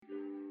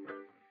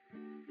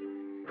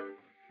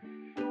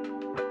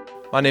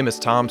My name is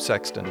Tom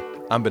Sexton.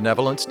 I'm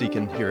Benevolence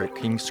Deacon here at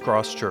King's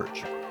Cross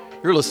Church.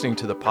 You're listening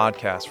to the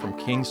podcast from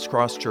King's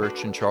Cross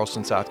Church in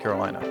Charleston, South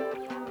Carolina.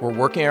 We're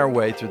working our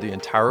way through the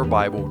entire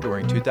Bible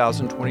during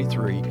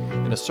 2023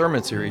 in a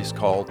sermon series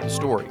called The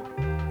Story.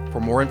 For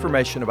more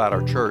information about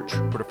our church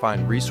or to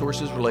find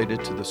resources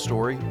related to the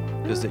story,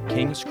 visit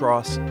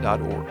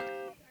kingscross.org.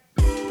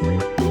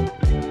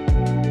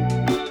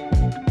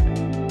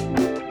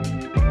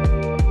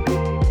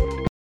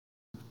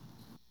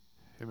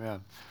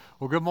 Amen.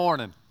 Well, good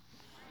morning.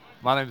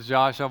 My name is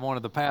Josh. I'm one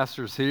of the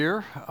pastors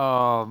here.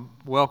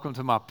 Welcome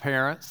to my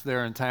parents.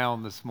 They're in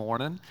town this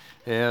morning.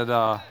 And,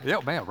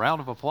 round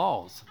of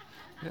applause.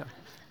 Yeah.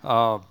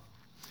 I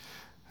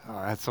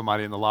had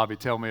somebody in the lobby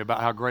tell me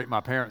about how great my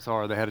parents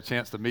are. They had a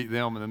chance to meet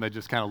them, and then they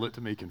just kind of looked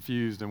at me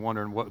confused and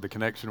wondering what the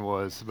connection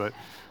was. But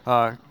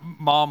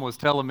Mom was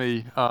telling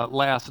me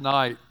last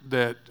night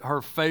that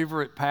her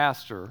favorite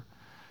pastor,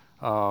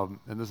 and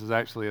this is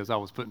actually as I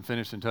was putting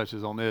finishing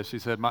touches on this, she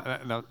said,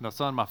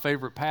 son, my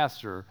favorite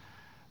pastor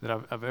that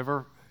I've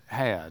ever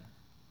had,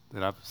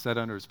 that I've sat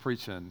under his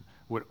preaching,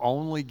 would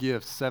only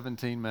give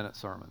 17-minute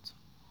sermons.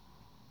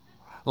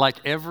 Like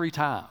every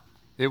time.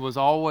 It was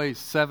always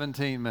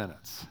 17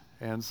 minutes.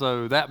 And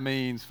so that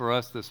means for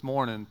us this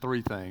morning,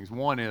 three things.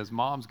 One is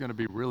Mom's going to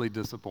be really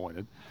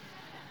disappointed.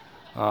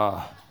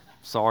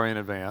 Sorry in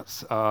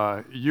advance.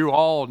 You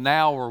all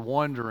now are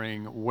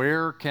wondering,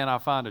 where can I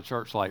find a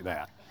church like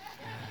that?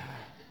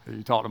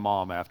 You talk to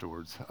Mom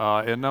afterwards.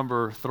 And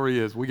number three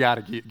is we got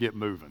to get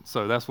moving.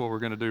 So that's what we're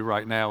going to do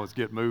right now is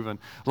get moving.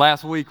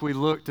 Last week we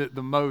looked at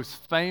the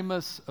most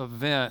famous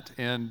event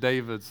in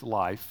David's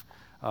life,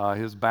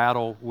 his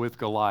battle with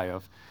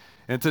Goliath.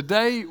 And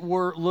today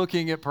we're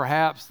looking at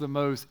perhaps the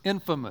most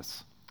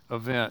infamous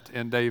event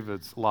in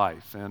David's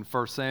life in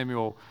 2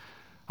 Samuel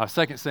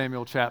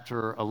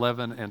chapter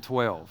 11 and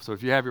 12. So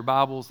if you have your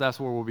Bibles, that's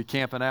where we'll be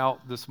camping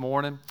out this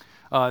morning.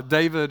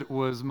 David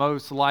was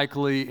most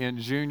likely in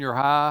junior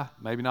high,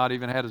 maybe not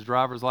even had his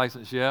driver's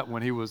license yet,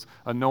 when he was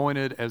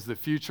anointed as the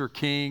future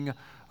king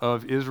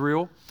of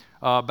Israel.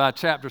 By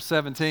chapter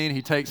 17,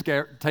 he takes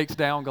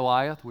down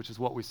Goliath, which is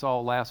what we saw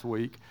last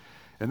week,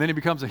 and then he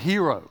becomes a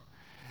hero.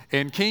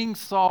 And King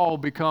Saul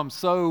becomes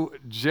so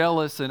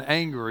jealous and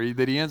angry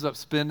that he ends up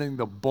spending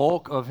the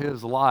bulk of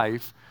his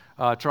life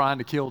trying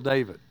to kill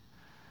David.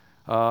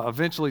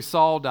 Eventually,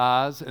 Saul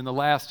dies in the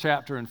last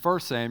chapter in 1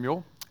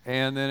 Samuel,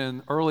 and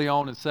then early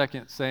on in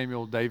 2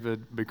 Samuel,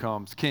 David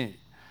becomes king.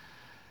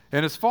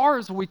 And as far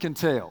as we can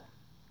tell,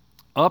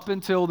 up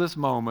until this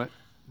moment,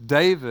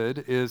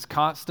 David is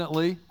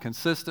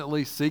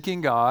consistently seeking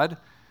God.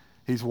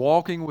 He's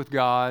walking with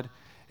God,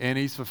 and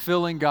he's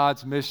fulfilling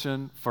God's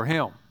mission for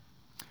him.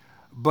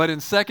 But in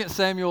 2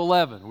 Samuel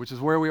 11, which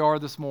is where we are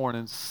this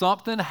morning,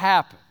 something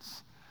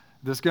happens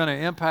that's going to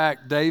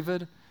impact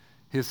David,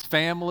 his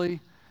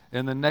family,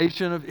 and the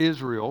nation of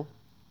Israel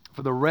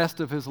for the rest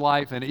of his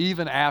life and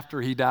even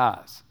after he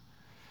dies.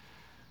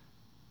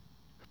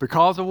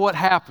 Because of what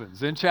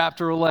happens in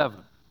chapter 11,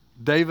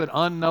 David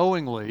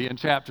unknowingly in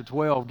chapter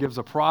 12 gives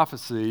a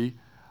prophecy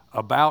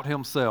about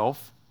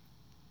himself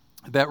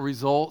that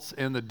results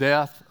in the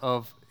death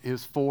of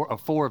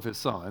four of his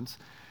sons.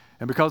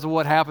 And because of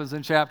what happens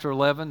in chapter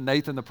 11,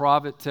 Nathan the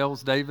prophet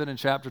tells David in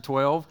chapter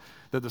 12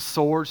 that the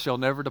sword shall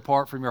never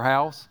depart from your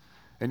house,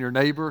 and your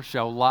neighbor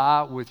shall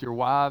lie with your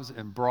wives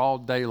in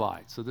broad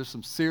daylight. So there's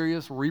some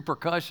serious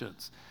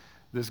repercussions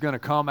that's going to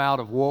come out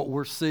of what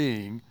we're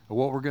seeing, or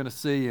what we're going to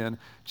see in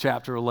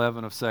chapter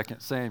 11 of 2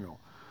 Samuel.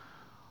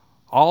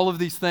 All of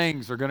these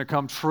things are going to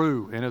come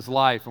true in his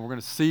life, and we're going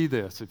to see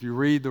this. If you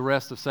read the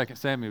rest of 2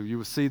 Samuel, you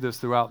will see this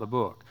throughout the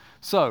book.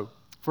 So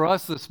for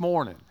us this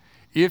morning,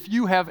 if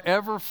you have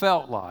ever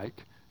felt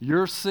like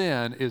your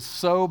sin is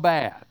so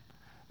bad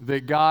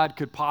that God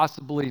could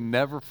possibly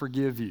never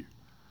forgive you,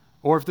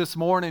 or if this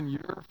morning you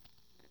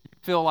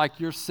feel like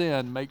your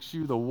sin makes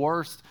you the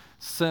worst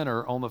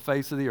sinner on the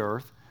face of the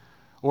earth,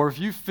 or if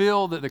you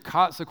feel that the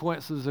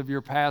consequences of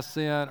your past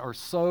sin are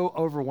so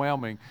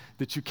overwhelming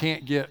that you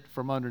can't get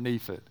from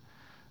underneath it,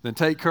 then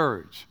take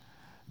courage.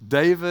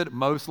 David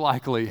most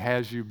likely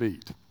has you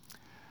beat.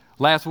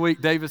 Last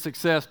week, David's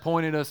success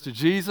pointed us to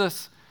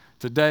Jesus.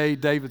 Today,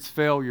 David's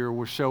failure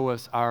will show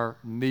us our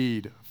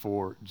need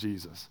for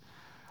Jesus.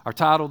 Our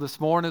title this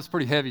morning is a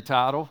pretty heavy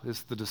title.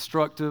 It's The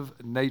Destructive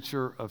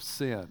Nature of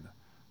Sin.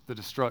 The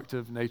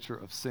Destructive Nature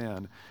of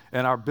Sin.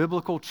 And our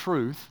biblical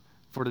truth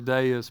for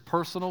today is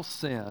personal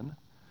sin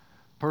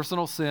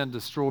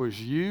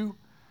destroys you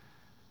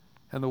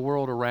and the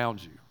world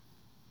around you.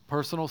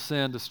 Personal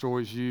sin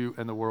destroys you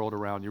and the world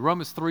around you.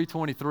 Romans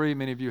 3:23,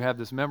 many of you have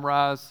this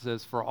memorized,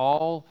 says, "For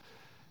all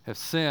have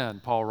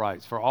sinned," Paul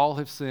writes, "for all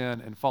have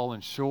sinned and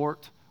fallen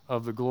short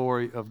of the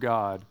glory of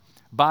God."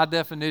 By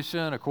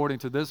definition, according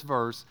to this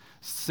verse,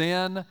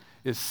 sin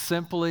is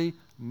simply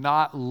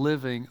not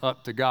living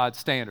up to God's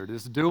standard.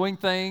 It's doing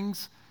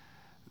things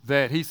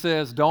that he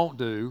says don't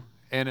do,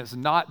 and it's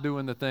not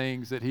doing the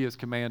things that he has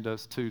commanded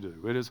us to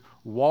do. It is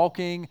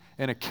walking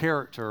in a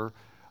character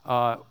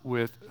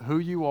with who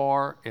you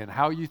are and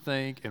how you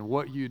think and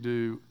what you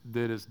do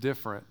that is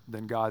different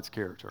than God's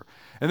character.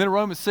 And then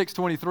Romans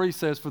 6:23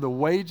 says, for the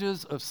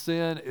wages of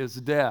sin is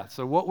death.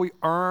 So what we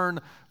earn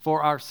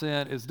for our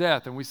sin is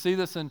death. And we see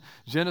this in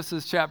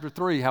Genesis chapter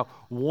 3, how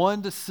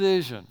one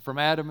decision from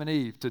Adam and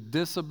Eve to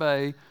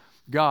disobey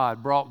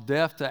God brought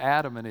death to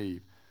Adam and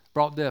Eve,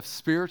 brought death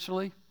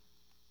spiritually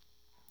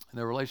in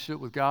their relationship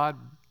with God,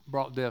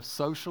 brought death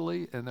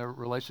socially in their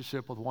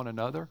relationship with one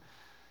another.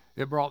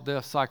 It brought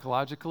death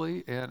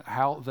psychologically in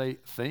how they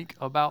think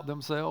about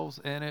themselves,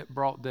 and it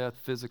brought death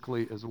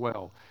physically as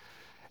well.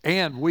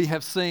 And we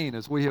have seen,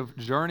 as we have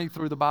journeyed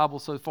through the Bible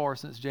so far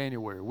since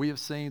January, we have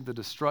seen the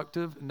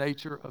destructive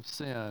nature of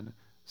sin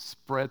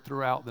spread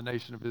throughout the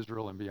nation of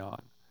Israel and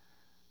beyond.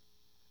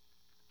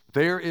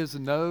 There is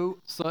no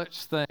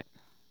such thing,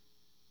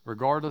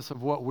 regardless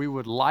of what we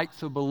would like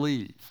to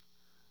believe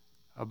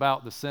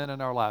about the sin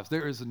in our lives,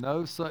 there is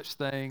no such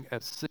thing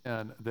as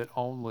sin that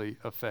only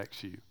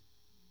affects you.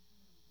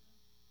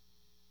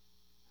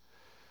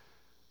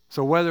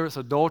 So whether it's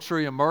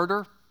adultery and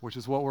murder, which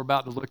is what we're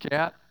about to look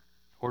at,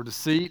 or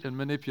deceit and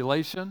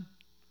manipulation,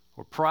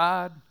 or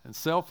pride and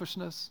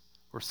selfishness,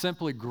 or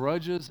simply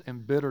grudges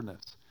and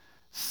bitterness,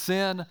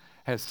 sin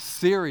has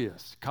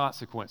serious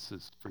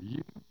consequences for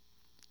you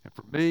and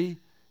for me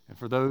and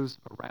for those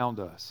around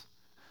us.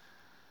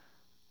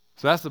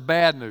 So that's the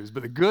bad news.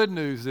 But the good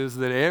news is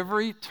that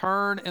every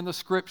turn in the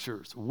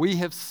Scriptures we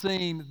have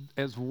seen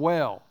as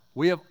well.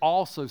 We have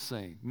also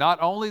seen not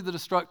only the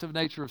destructive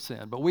nature of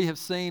sin, but we have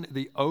seen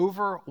the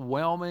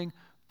overwhelming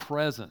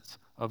presence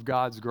of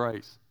God's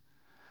grace.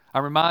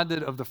 I'm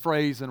reminded of the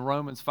phrase in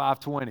Romans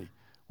 5:20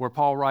 where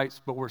Paul writes,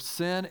 but where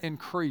sin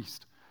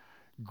increased,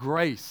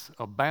 grace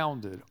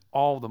abounded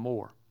all the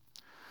more.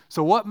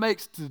 So what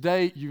makes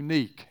today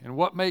unique and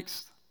what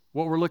makes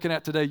what we're looking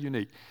at today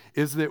unique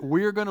is that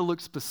we're going to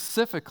look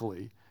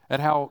specifically at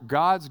how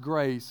God's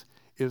grace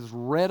is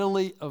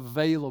readily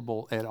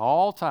available at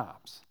all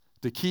times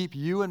to keep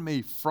you and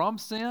me from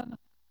sin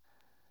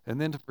and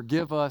then to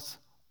forgive us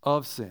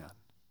of sin.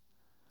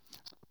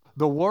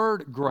 The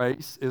word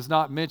grace is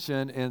not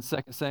mentioned in 2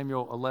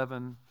 Samuel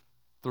 11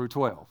 through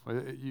 12.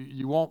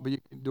 You won't be,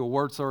 you can do a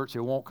word search,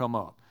 it won't come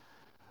up.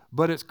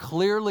 But it's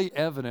clearly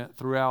evident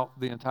throughout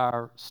the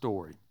entire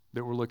story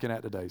that we're looking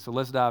at today. So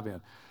let's dive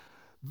in.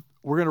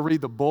 We're going to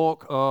read the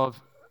bulk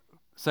of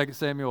 2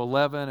 Samuel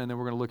 11, and then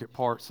we're going to look at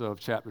parts of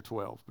chapter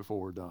 12 before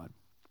we're done.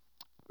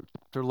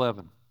 Chapter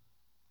 11.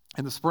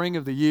 In the spring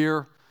of the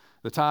year,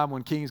 the time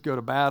when kings go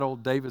to battle,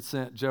 David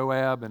sent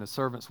Joab and his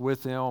servants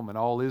with him and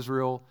all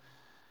Israel,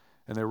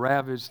 and they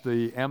ravaged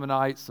the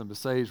Ammonites and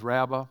besieged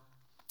Rabbah.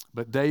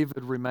 But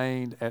David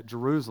remained at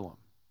Jerusalem.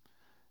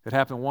 It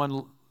happened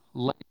one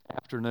late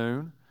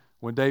afternoon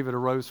when David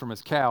arose from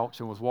his couch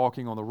and was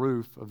walking on the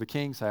roof of the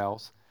king's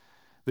house,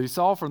 that he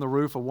saw from the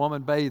roof a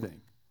woman bathing,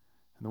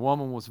 and the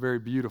woman was very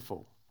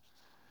beautiful.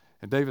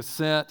 And David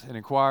sent and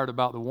inquired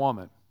about the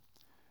woman.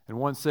 And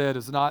one said,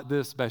 is not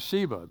this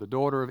Bathsheba, the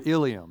daughter of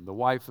Eliam, the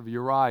wife of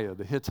Uriah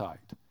the Hittite?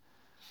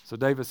 So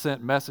David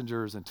sent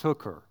messengers and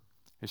took her,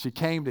 and she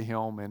came to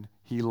him, and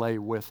he lay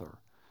with her.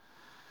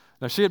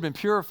 Now she had been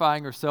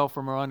purifying herself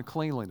from her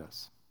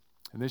uncleanliness.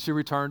 And then she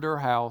returned to her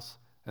house,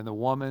 and the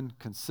woman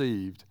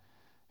conceived,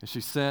 and she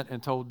sent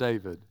and told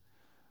David,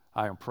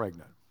 I am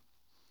pregnant.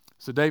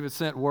 So David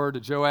sent word to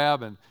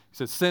Joab, and he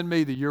said, send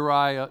me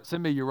Uriah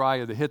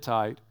the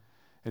Hittite.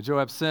 And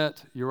Joab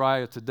sent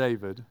Uriah to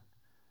David.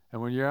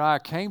 And when Uriah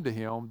came to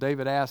him,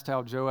 David asked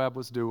how Joab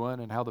was doing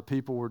and how the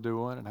people were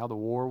doing and how the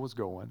war was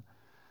going.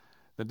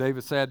 Then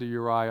David said to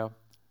Uriah,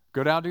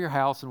 go down to your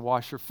house and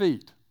wash your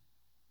feet.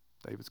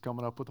 David's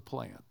coming up with a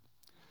plan.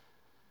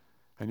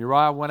 And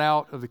Uriah went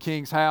out of the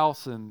king's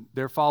house, and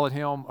there followed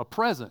him a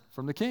present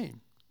from the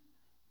king.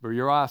 But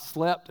Uriah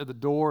slept at the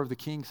door of the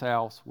king's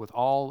house with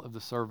all of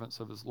the servants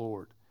of his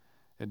Lord,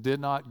 and did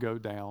not go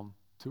down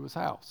to his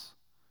house.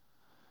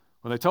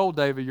 When they told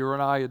David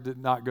Uriah did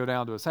not go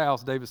down to his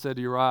house, David said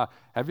to Uriah,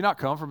 have you not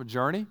come from a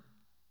journey?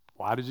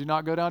 Why did you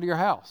not go down to your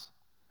house?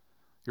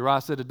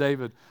 Uriah said to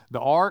David, the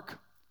ark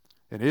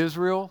and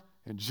Israel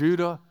and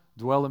Judah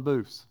dwell in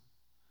booths.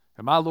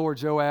 And my lord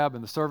Joab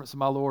and the servants of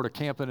my lord are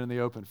camping in the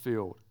open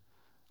field.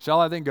 Shall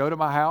I then go to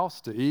my house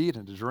to eat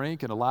and to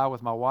drink and to lie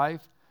with my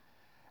wife?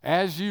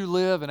 As you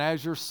live and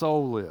as your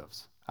soul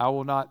lives, I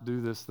will not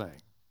do this thing.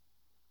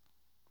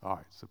 All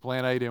right, so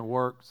plan A didn't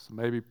work, so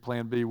maybe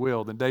plan B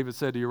will. Then David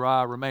said to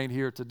Uriah, remain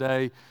here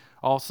today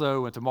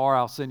also, and tomorrow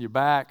I'll send you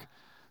back.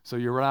 So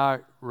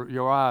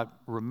Uriah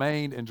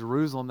remained in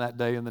Jerusalem that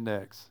day and the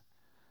next.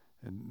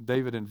 And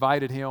David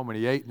invited him, and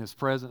he ate in his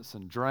presence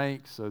and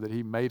drank so that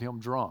he made him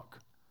drunk.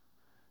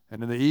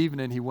 And in the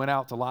evening he went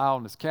out to lie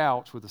on his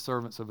couch with the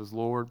servants of his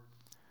Lord,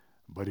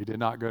 but he did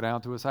not go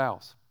down to his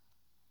house.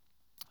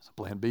 So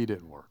plan B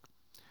didn't work.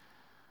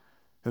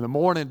 In the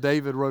morning,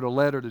 David wrote a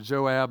letter to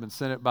Joab and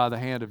sent it by the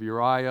hand of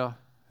Uriah.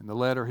 In the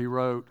letter he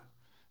wrote,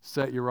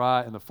 set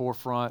Uriah in the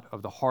forefront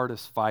of the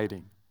hardest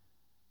fighting,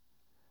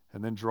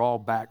 and then draw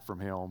back from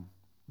him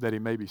that he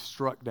may be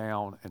struck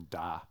down and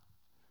die.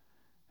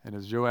 And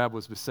as Joab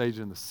was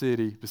besieging the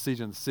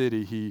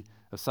city, he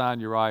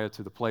assigned Uriah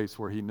to the place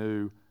where he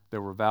knew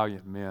there were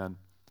valiant men.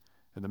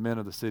 And the men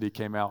of the city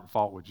came out and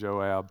fought with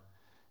Joab.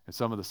 And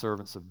some of the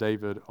servants of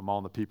David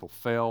among the people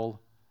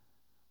fell.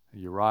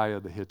 And Uriah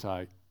the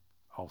Hittite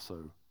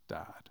also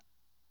died.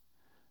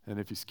 And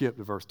if you skip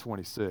to verse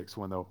 26,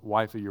 when the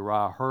wife of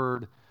Uriah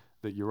heard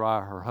that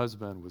Uriah, her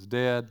husband, was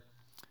dead,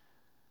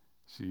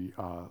 she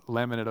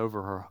lamented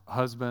over her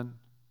husband.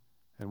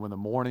 And when the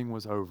mourning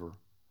was over,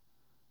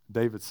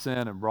 David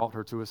sent and brought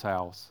her to his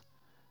house,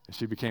 and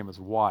she became his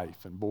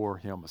wife and bore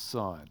him a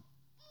son.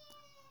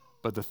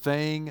 But the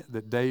thing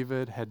that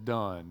David had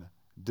done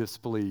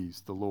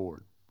displeased the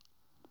Lord.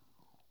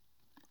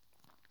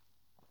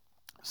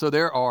 So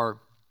there are,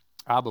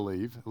 I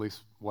believe, at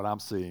least what I'm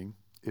seeing,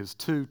 is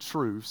two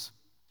truths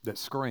that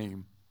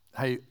scream,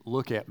 hey,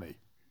 look at me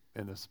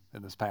in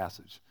this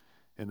passage,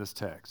 in this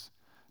text.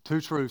 Two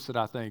truths that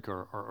I think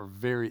are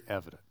very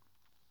evident.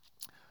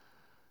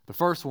 The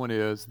first one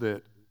is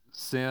that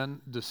sin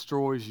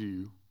destroys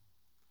you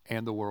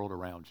and the world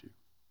around you.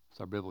 It's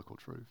our biblical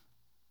truth.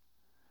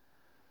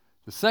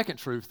 The second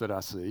truth that I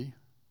see,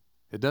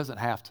 it doesn't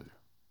have to.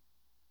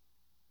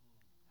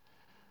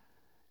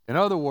 In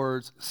other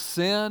words,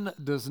 sin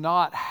does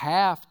not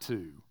have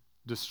to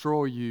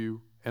destroy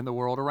you and the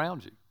world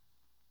around you.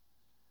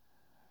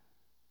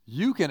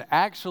 You can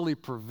actually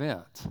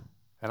prevent,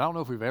 and I don't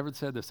know if we've ever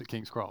said this at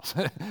King's Cross,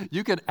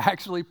 you can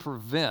actually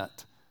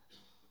prevent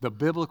the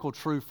biblical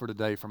truth for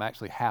today from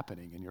actually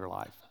happening in your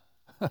life.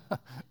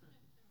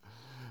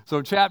 So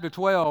in chapter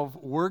 12,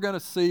 we're going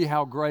to see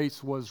how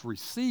grace was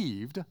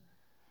received.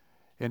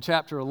 In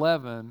chapter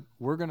 11,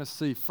 we're going to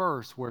see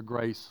first where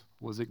grace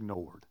was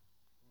ignored.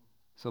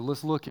 So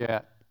let's look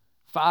at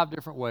 5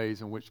 different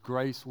ways in which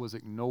grace was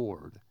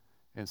ignored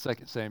in 2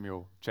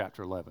 Samuel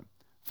chapter 11.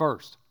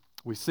 First,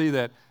 we see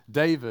that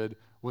David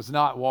was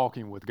not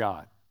walking with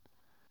God.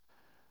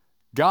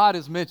 God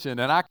is mentioned,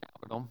 and I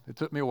counted them. It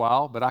took me a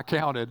while, but I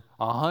counted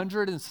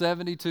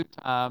 172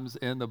 times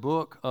in the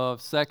book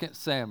of 2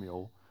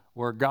 Samuel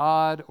where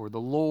God or the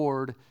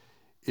Lord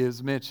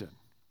is mentioned.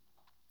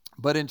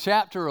 But in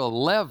chapter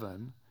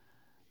 11,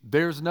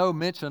 there's no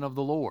mention of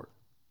the Lord,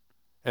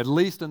 at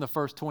least in the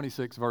first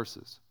 26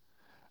 verses.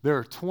 There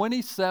are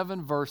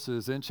 27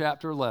 verses in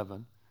chapter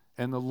 11,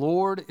 and the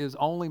Lord is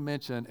only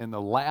mentioned in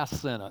the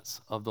last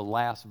sentence of the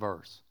last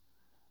verse,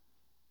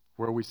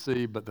 where we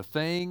see, but the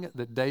thing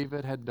that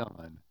David had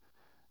done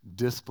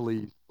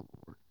displeased the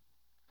Lord.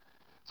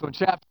 So in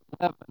chapter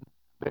 11,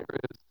 there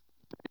is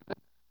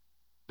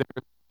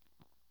David,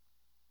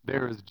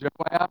 there is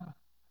Joab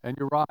and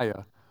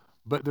Uriah,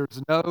 but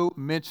there's no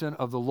mention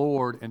of the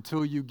Lord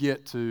until you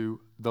get to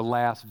the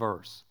last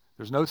verse.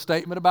 There's no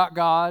statement about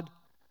God.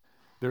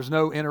 There's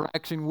no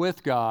interaction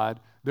with God.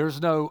 There's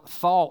no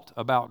thought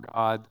about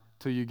God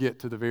till you get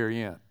to the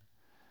very end.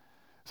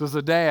 So as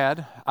a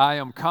dad, I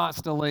am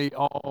constantly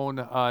on,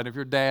 and if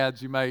you're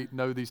dads, you may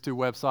know these 2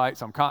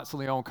 websites. I'm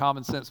constantly on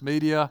Common Sense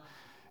Media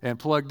and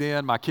plugged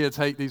in. My kids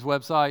hate these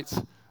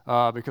websites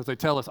because they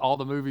tell us all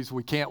the movies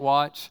we can't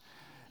watch.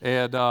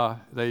 And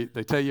they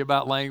tell you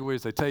about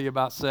language. They tell you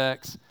about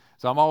sex.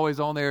 So I'm always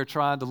on there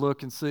trying to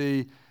look and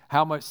see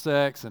how much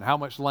sex and how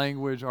much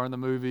language are in the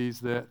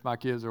movies that my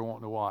kids are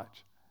wanting to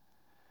watch.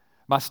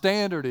 My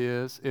standard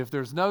is if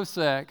there's no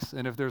sex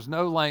and if there's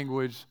no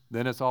language,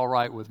 then it's all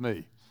right with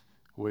me,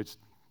 which,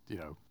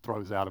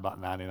 throws out about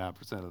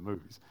 99% of the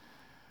movies.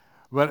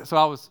 But so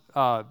I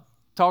was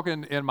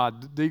talking in my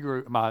D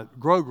group, my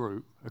Grow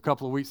group, a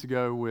couple of weeks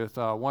ago with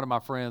one of my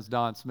friends,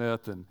 Don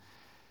Smith, and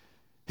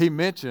he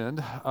mentioned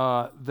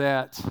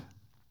that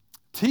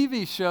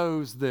TV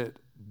shows that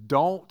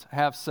don't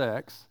have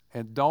sex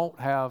and don't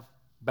have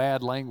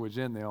bad language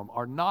in them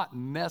are not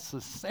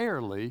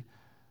necessarily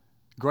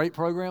great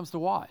programs to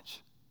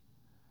watch.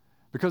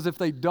 Because if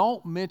they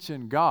don't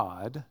mention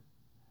God,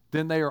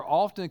 then they are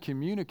often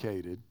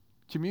communicating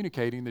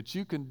that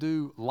you can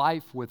do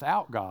life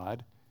without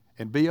God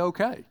and be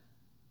okay.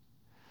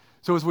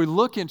 So as we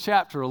look in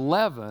chapter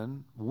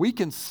 11, we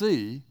can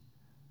see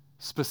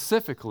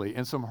specifically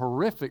in some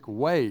horrific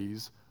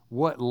ways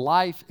what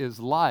life is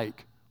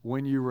like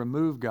when you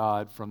remove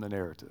God from the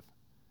narrative.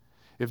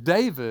 If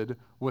David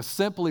was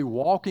simply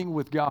walking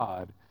with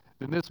God,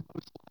 then this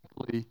most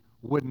likely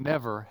would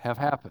never have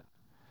happened.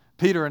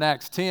 Peter in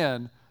Acts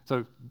 10,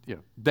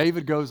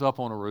 David goes up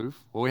on a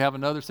roof. Well, we have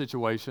another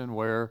situation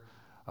where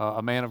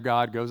a man of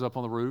God goes up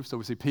on the roof. So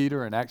we see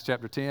Peter in Acts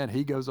chapter 10,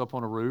 he goes up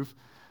on a roof.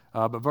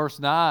 But verse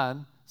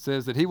 9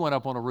 says that he went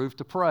up on a roof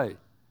to pray.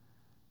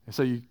 And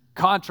so you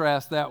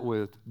contrast that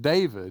with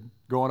David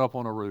going up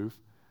on a roof.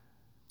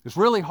 It's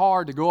really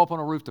hard to go up on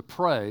a roof to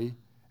pray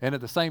and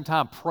at the same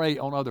time pray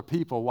on other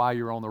people while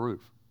you're on the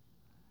roof.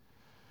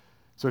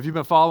 So if you've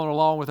been following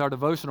along with our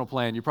devotional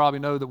plan, you probably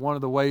know that one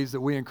of the ways that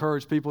we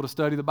encourage people to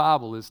study the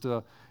Bible is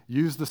to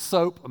use the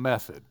SOAP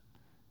method.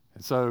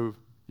 And so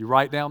you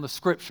write down the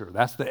scripture,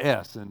 that's the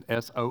S in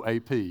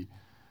SOAP.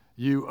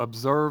 You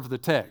observe the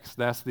text,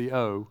 that's the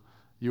O.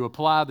 You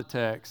apply the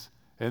text,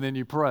 and then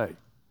you pray.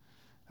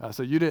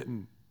 So you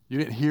didn't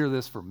hear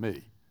this from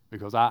me.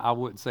 because I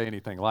wouldn't say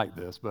anything like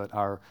this, but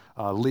our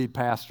lead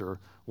pastor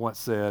once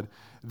said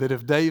that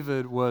if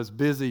David was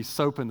busy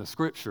soaping the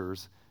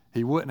scriptures,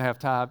 he wouldn't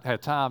have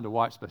had time to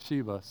watch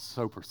Bathsheba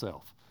soap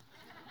herself.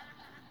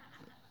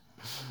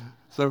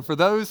 So for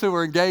those who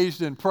are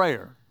engaged in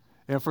prayer,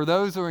 and for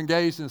those who are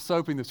engaged in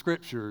soaping the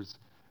scriptures,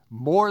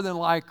 more than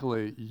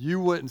likely you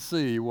wouldn't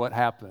see what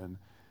happened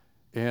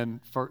in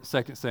 2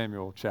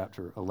 Samuel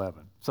chapter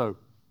 11. So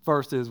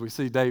first is we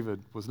see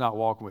David was not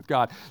walking with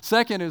God.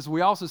 Second is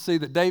we also see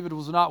that David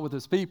was not with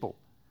his people.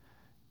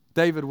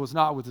 David was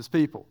not with his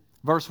people.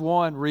 Verse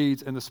 1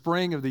 reads, in the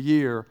spring of the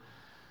year,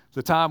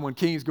 the time when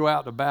kings go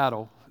out to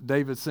battle,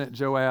 David sent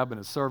Joab and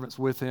his servants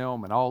with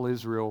him and all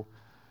Israel,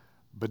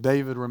 but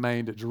David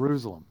remained at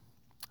Jerusalem.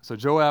 So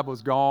Joab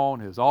was gone,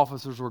 his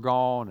officers were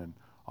gone, and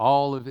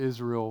all of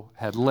Israel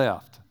had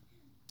left.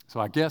 So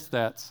I guess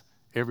that's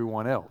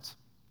everyone else.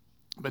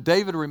 But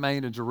David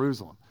remained in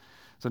Jerusalem.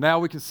 So now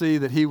we can see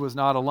that he was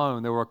not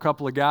alone. There were a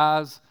couple of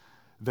guys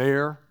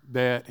there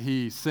that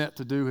he sent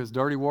to do his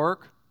dirty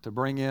work, to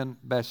bring in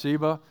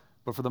Bathsheba,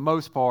 but for the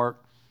most part,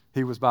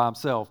 he was by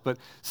himself. But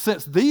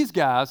since these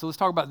guys, so let's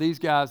talk about these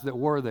guys that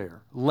were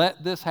there,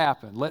 let this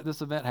happen, let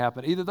this event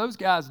happen. Either those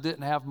guys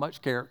didn't have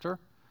much character,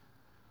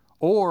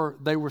 or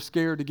they were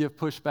scared to give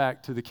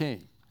pushback to the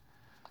king.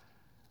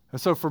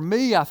 And so for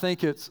me, I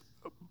think it's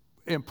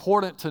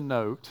important to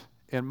note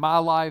in my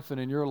life and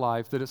in your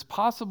life that it's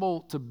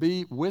possible to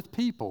be with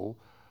people,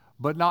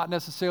 but not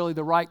necessarily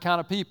the right kind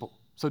of people.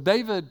 So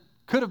David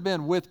could have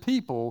been with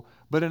people,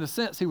 but in a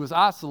sense he was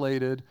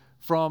isolated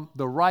from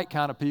the right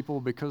kind of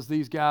people because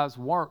these guys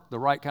weren't the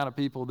right kind of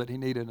people that he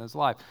needed in his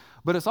life.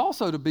 But it's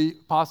also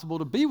possible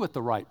to be with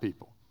the right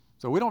people.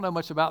 So we don't know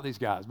much about these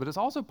guys, but it's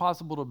also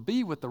possible to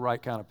be with the right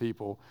kind of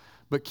people,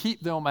 but keep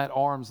them at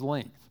arm's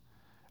length.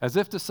 As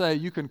if to say,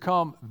 you can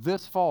come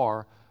this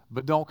far,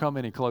 but don't come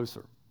any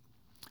closer.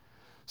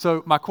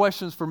 So my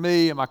questions for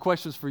me and my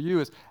questions for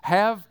you is,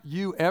 have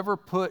you ever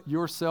put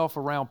yourself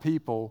around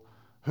people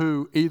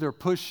who either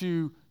push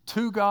you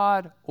to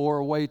God or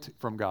away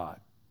from God?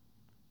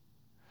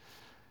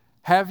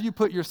 Have you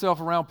put yourself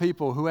around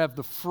people who have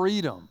the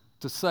freedom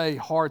to say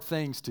hard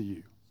things to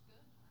you?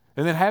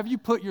 And then have you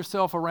put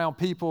yourself around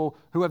people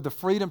who have the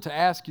freedom to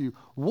ask you,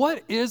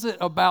 what is it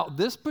about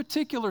this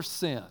particular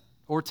sin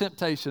or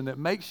temptation that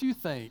makes you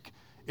think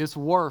it's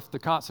worth the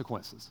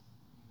consequences?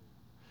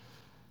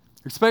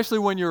 Especially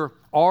when you're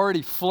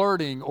already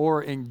flirting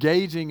or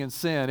engaging in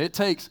sin, it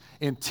takes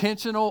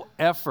intentional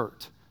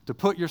effort to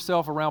put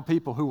yourself around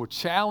people who will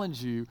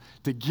challenge you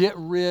to get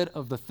rid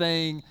of the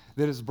thing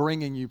that is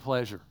bringing you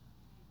pleasure.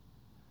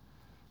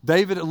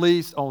 David, at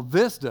least on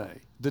this day,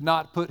 did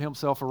not put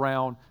himself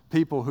around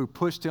people who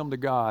pushed him to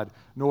God,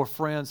 nor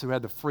friends who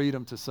had the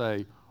freedom to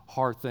say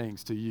hard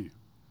things to you.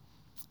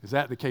 Is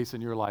that the case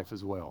in your life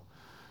as well?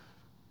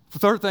 The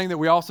third thing that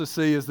we also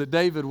see is that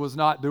David was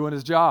not doing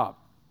his job.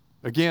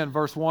 Again,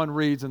 verse 1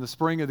 reads, in the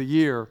spring of the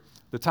year,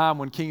 the time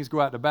when kings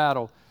go out to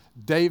battle,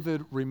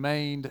 David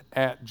remained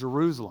at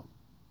Jerusalem.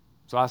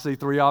 So I see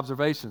three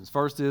observations.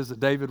 First is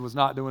that David was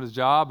not doing his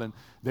job, and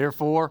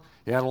therefore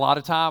he had a lot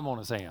of time on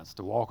his hands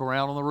to walk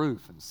around on the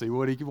roof and see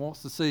what he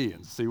wants to see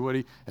and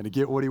to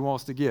get what he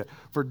wants to get.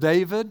 For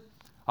David,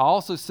 I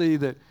also see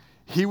that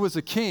he was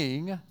a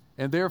king,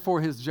 and therefore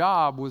his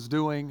job was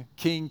doing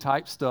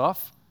king-type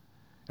stuff.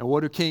 And what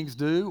do kings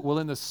do? Well,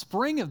 in the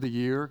spring of the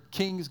year,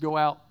 kings go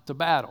out to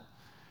battle.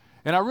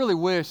 And I really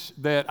wish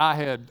that I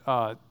had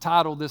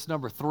titled this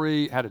number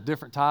 3, had a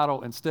different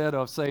title, instead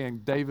of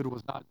saying David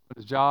was not doing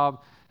his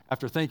job.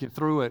 After thinking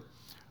through it,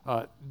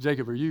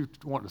 Jacob, are you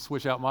wanting to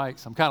switch out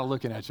mics? I'm kind of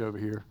looking at you over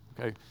here.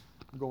 Okay,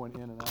 I'm going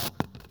in and out.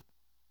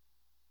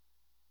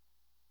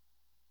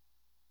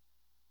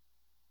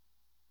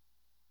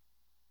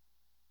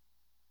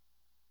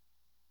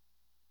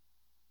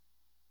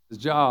 His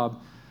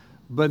job,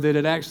 but that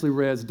it actually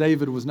reads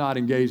David was not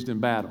engaged in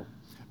battle.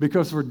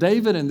 Because for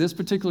David in this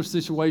particular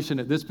situation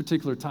at this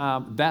particular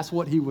time, that's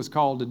what he was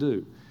called to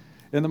do.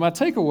 And then my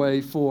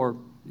takeaway for,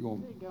 there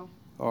you go.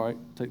 All right,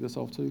 take this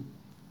off too?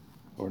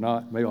 Or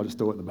not? Maybe I'll just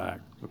throw it in the back.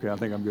 Okay, I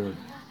think I'm good.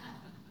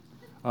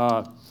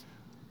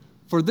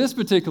 For this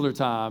particular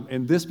time,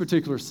 in this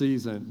particular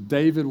season,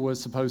 David was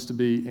supposed to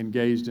be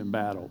engaged in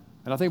battle.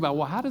 And I think about,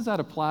 well, how does that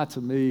apply to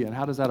me and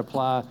how does that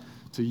apply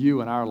to you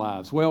in our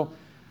lives? Well,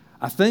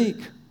 I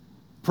think,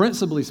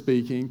 principally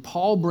speaking,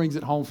 Paul brings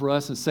it home for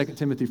us in 2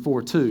 Timothy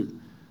 4:2,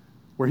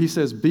 where he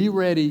says, be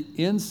ready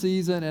in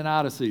season and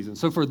out of season.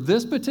 So for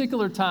this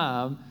particular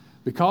time,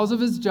 because of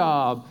his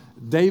job,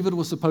 David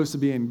was supposed to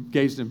be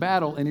engaged in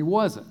battle, and he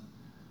wasn't.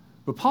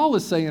 But Paul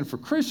is saying for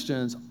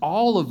Christians,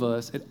 all of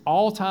us, at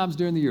all times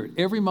during the year, at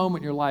every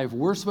moment in your life,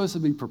 we're supposed to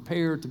be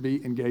prepared to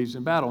be engaged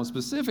in battle. And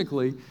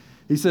specifically,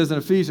 he says in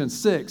Ephesians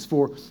 6,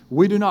 for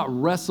we do not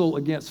wrestle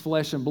against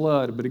flesh and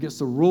blood, but against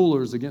the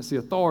rulers, against the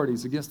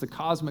authorities, against the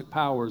cosmic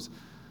powers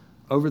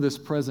over this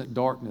present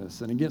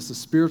darkness, and against the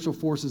spiritual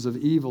forces of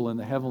evil in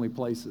the heavenly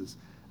places.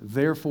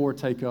 Therefore,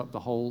 take up the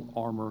whole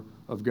armor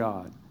of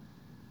God.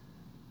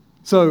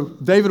 So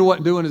David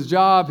wasn't doing his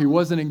job. He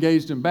wasn't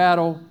engaged in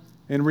battle.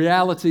 In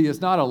reality, it's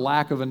not a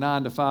lack of a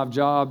 9-to-5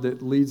 job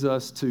that leads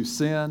us to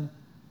sin.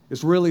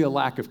 It's really a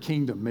lack of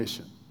kingdom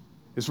mission.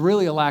 It's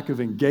really a lack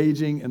of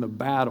engaging in the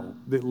battle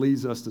that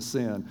leads us to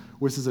sin,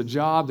 which is a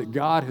job that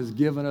God has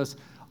given us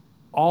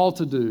all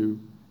to do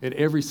at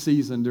every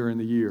season during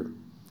the year.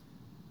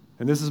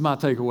 And this is my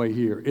takeaway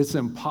here. It's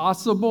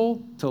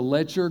impossible to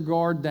let your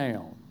guard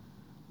down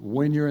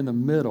when you're in the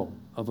middle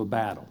of a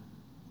battle,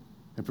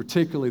 and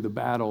particularly the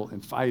battle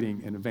in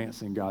fighting and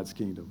advancing God's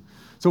kingdom.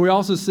 So we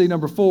also see,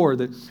 number 4,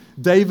 that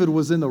David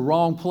was in the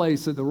wrong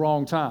place at the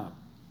wrong time.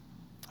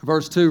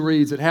 Verse 2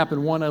 reads, "It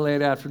happened one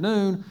late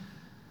afternoon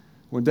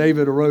when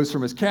David arose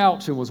from his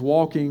couch and was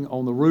walking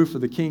on the roof of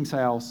the king's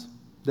house,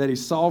 that he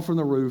saw from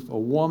the roof a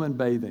woman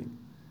bathing,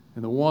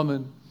 and the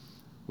woman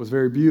was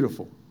very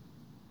beautiful."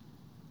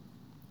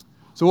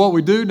 So what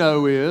we do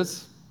know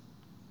is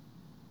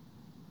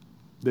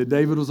that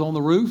David was on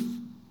the roof,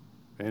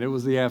 and it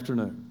was the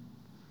afternoon.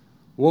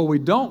 What we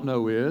don't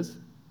know is,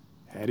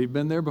 had he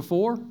been there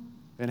before,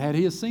 and had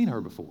he seen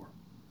her before?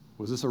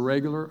 Was this a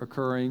regular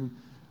occurring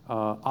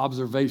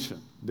observation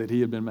that he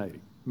had been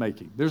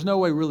making? There's no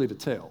way really to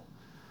tell.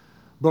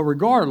 But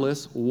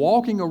regardless,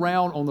 walking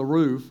around on the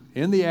roof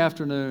in the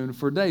afternoon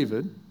for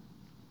David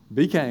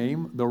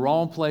became the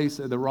wrong place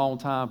at the wrong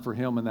time for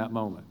him in that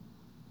moment.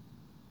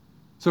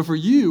 So for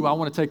you, I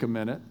want to take a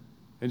minute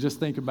and just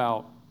think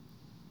about,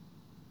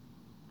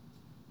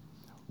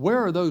 where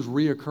are those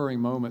reoccurring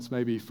moments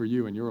maybe for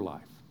you in your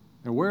life?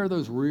 And where are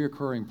those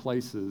reoccurring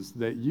places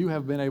that you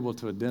have been able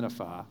to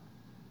identify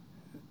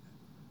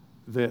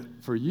that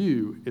for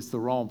you, it's the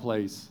wrong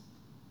place,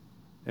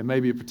 and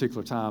maybe at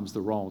particular times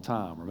the wrong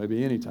time, or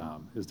maybe any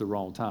time is the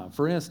wrong time?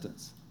 For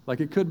instance,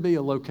 like it could be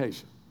a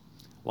location,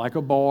 like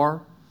a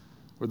bar,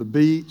 or the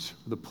beach,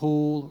 or the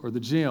pool, or the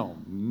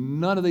gym.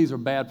 None of these are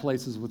bad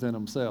places within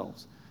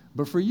themselves.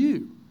 But for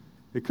you,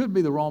 it could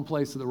be the wrong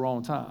place at the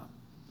wrong time.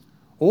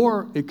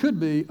 Or it could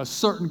be a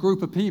certain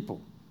group of people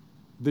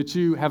that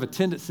you have a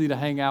tendency to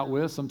hang out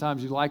with.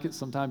 Sometimes you like it,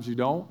 sometimes you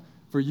don't.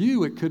 For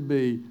you, it could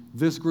be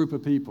this group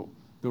of people,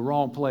 the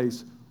wrong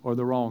place or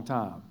the wrong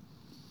time.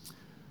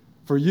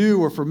 For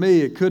you or for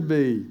me, it could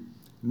be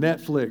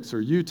Netflix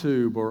or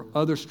YouTube or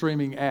other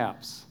streaming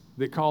apps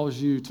that cause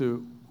you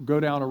to go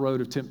down a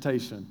road of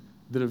temptation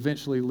that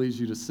eventually leads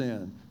you to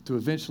sin, to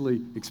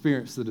eventually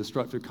experience the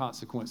destructive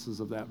consequences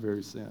of that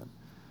very sin.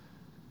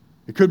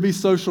 It could be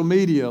social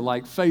media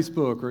like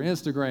Facebook or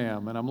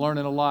Instagram, and I'm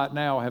learning a lot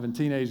now having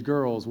teenage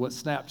girls what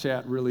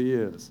Snapchat really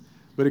is.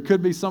 But it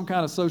could be some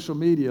kind of social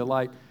media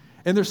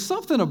and there's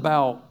something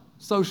about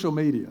social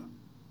media.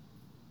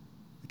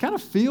 It kind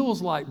of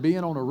feels like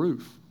being on a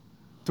roof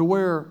to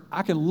where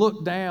I can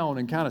look down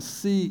and kind of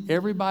see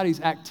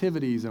everybody's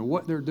activities and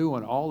what they're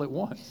doing all at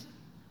once.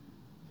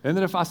 And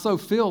then if I so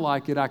feel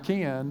like it, I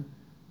can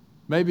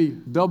maybe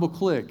double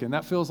click, and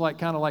that feels like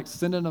kind of like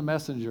sending a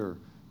messenger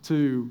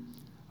to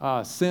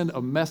send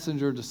a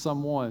messenger to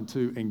someone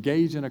to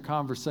engage in a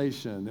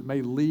conversation that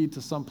may lead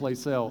to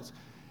someplace else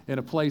in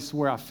a place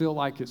where I feel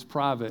like it's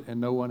private and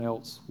no one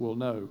else will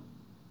know.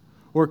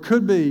 Or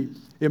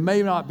it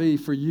may not be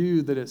for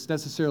you that it's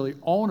necessarily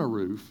on a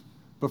roof,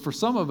 but for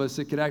some of us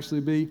it could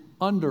actually be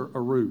under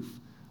a roof.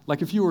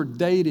 Like if you were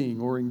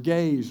dating or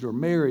engaged or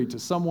married to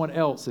someone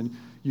else and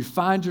you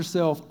find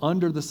yourself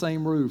under the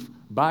same roof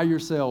by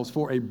yourselves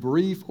for a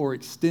brief or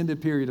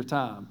extended period of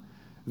time,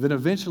 then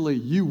eventually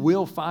you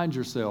will find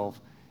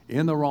yourself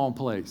in the wrong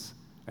place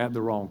at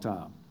the wrong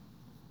time.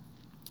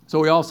 So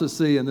we also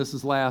see, and this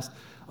is last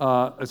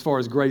as far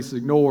as grace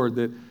ignored,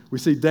 that we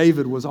see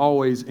David was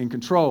always in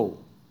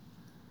control.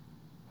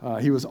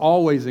 He was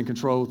always in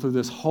control through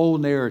this whole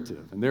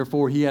narrative, and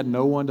therefore he had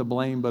no one to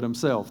blame but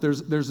himself.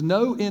 There's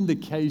no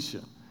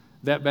indication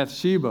that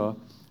Bathsheba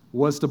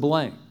was to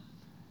blame.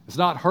 It's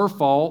not her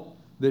fault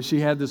that she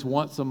had this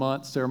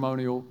once-a-month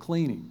ceremonial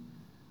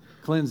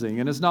cleansing,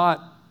 and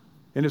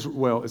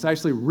it's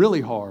actually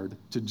really hard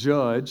to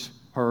judge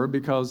her,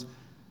 because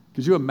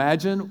could you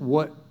imagine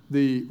what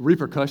the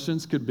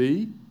repercussions could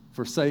be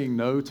for saying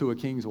no to a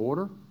king's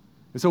order?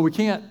 And so we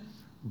can't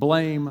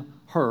blame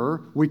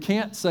her. We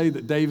can't say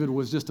that David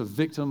was just a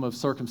victim of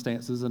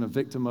circumstances and a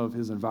victim of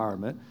his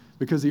environment,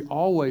 because he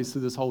always,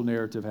 through this whole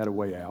narrative, had a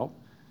way out.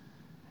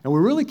 And we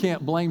really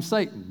can't blame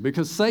Satan,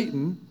 because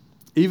Satan,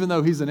 even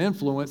though he's an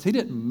influence, he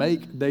didn't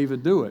make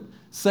David do it.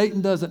 Satan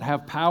doesn't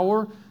have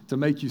power to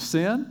make you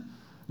sin.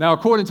 Now,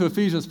 according to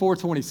Ephesians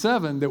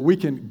 4:27, that we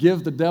can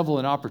give the devil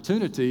an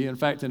opportunity. In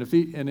fact, in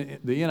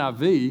the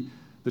NIV,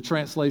 the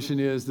translation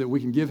is that we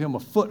can give him a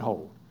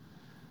foothold,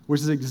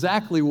 which is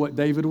exactly what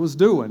David was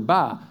doing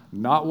by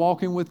not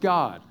walking with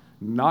God,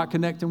 not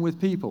connecting with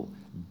people,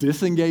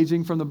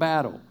 disengaging from the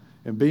battle,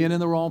 and being in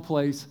the wrong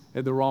place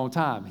at the wrong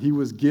time. He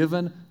was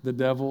giving the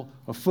devil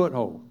a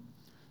foothold.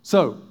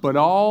 So, but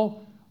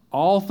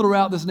all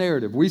throughout this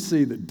narrative, we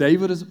see that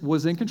David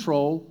was in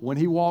control when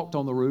he walked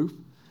on the roof.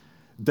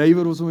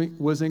 David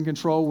was in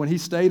control when he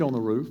stayed on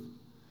the roof.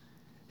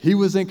 He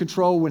was in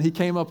control when he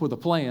came up with a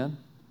plan.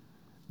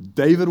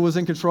 David was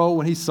in control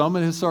when he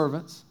summoned his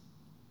servants.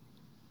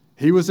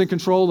 He was in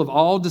control of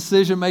all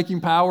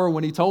decision-making power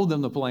when he told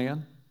them the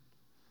plan.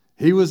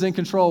 He was in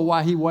control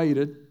while he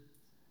waited.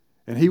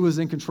 And he was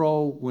in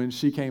control when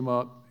she came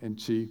up and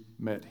she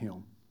met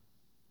him.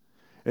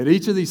 At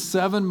each of these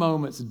 7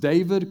 moments,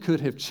 David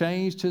could have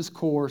changed his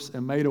course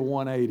and made a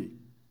 180,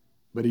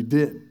 but he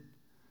didn't.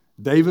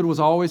 David was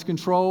always in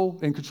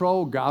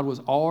control. God was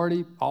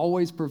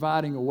always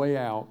providing a way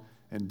out,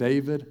 and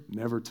David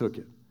never took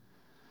it.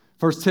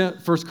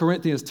 1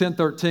 Corinthians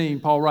 10:13,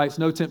 Paul writes,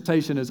 "No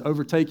temptation has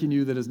overtaken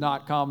you that is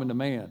not common to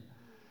man.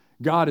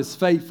 God is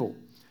faithful,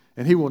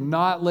 and he will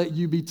not let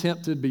you be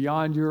tempted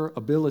beyond your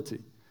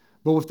ability.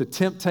 But with the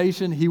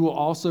temptation, he will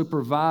also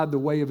provide the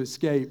way of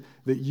escape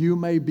that you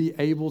may be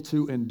able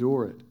to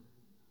endure it."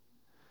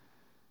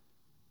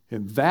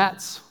 And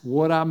that's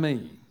what I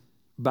mean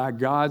by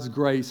God's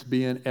grace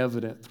being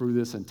evident through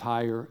this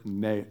entire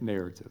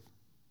narrative.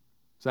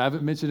 So I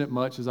haven't mentioned it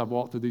much as I've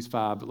walked through these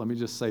 5, but let me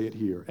just say it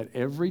here. At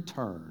every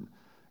turn,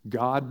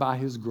 God, by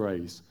his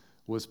grace,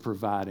 was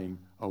providing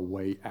a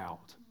way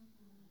out.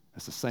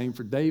 That's the same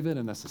for David,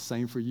 and that's the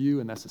same for you,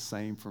 and that's the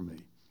same for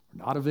me.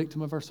 We're not a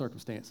victim of our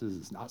circumstances.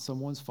 It's not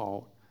someone's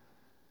fault.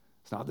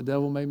 It's not the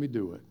devil made me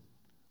do it.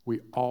 We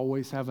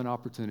always have an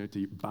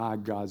opportunity by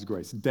God's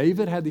grace.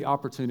 David had the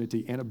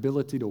opportunity and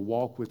ability to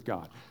walk with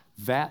God.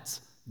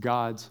 That's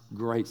God's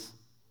grace.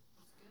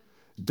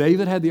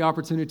 David had the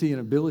opportunity and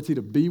ability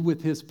to be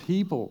with his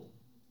people.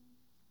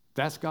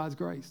 That's God's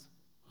grace.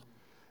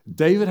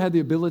 David had the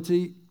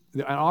ability,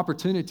 an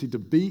opportunity to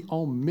be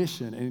on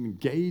mission and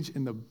engage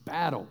in the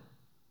battle.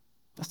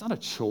 That's not a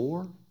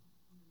chore.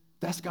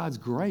 That's God's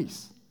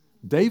grace.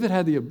 David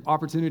had the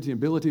opportunity and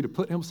ability to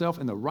put himself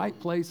in the right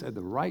place at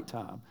the right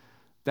time.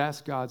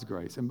 That's God's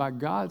grace. And by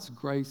God's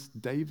grace,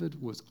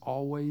 David was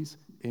always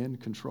in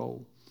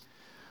control.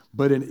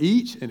 But in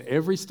each and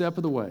every step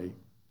of the way,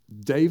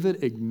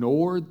 David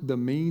ignored the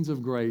means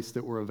of grace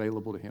that were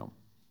available to him.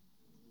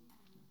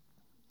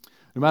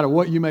 No matter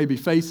what you may be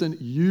facing,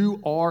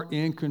 you are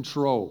in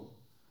control.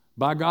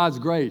 By God's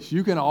grace,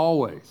 you can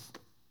always,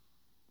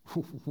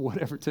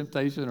 whatever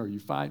temptation or you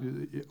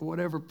find,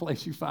 whatever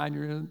place you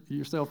find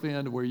yourself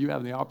in where you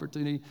have the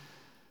opportunity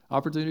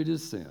to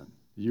sin,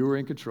 you are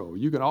in control.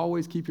 You can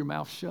always keep your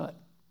mouth shut.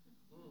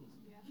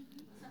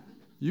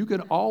 You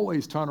can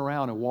always turn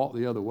around and walk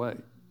the other way.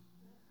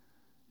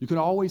 You can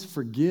always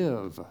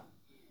forgive.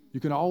 You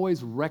can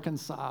always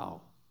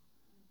reconcile.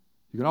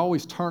 You can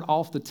always turn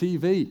off the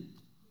TV.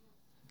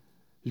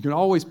 You can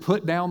always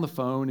put down the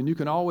phone, and you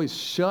can always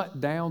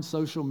shut down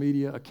social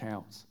media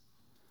accounts.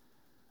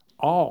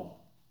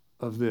 All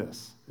of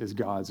this is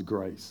God's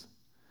grace.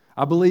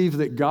 I believe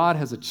that God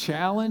has a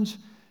challenge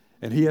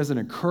and he has an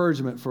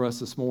encouragement for us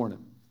this morning.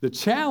 The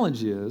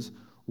challenge is,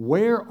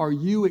 where are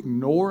you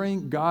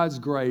ignoring God's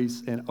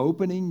grace and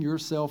opening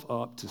yourself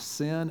up to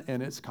sin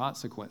and its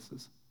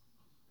consequences?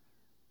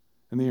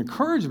 And the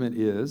encouragement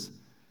is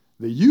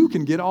that you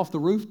can get off the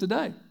roof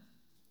today.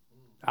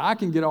 I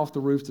can get off the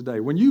roof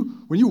today. When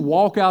you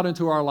walk out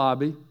into our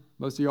lobby,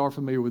 most of you are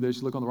familiar with this,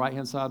 you look on the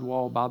right-hand side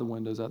wall by the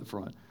windows at the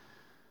front.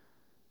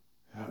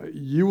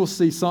 You will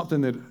see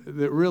something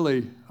that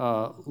really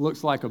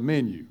looks like a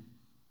menu.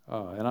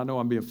 And I know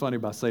I'm being funny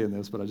by saying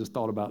this, but I just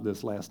thought about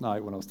this last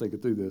night when I was thinking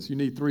through this. You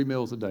need 3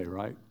 meals a day,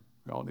 right?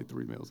 We all need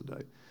 3 meals a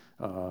day.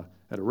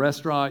 At a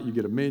restaurant, you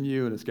get a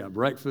menu, and it's got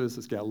breakfast,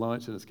 it's got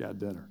lunch, and it's got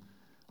dinner.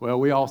 Well,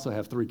 we also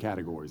have 3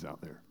 categories out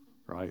there,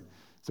 right?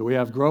 So we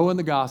have grow in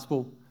the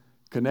gospel,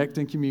 connect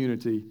in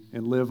community,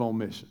 and live on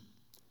mission.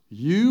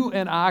 You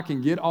and I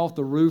can get off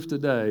the roof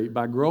today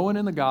by growing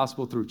in the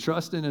gospel through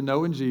trusting and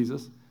knowing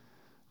Jesus,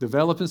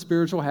 developing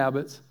spiritual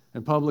habits,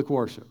 and public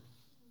worship.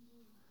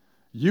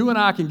 You and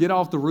I can get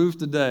off the roof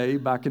today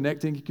by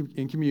connecting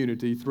in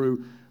community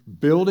through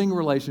building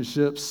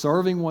relationships,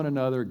 serving one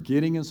another,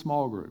 getting in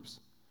small groups.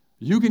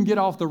 You can get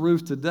off the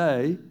roof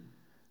today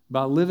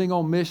by living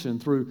on mission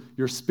through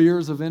your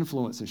spheres of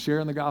influence and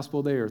sharing the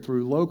gospel there,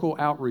 through local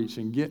outreach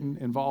and getting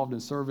involved in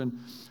serving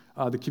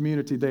the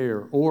community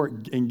there, or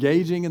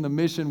engaging in the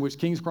mission which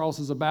King's Cross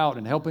is about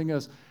and helping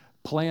us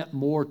plant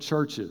more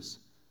churches.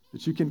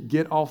 That you can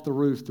get off the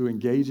roof through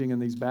engaging in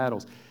these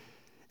battles.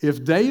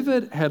 If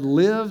David had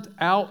lived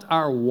out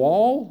our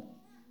wall,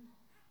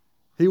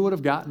 he would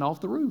have gotten off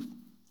the roof.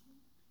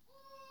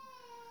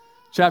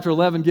 Chapter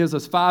 11 gives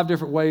us 5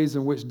 different ways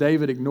in which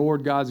David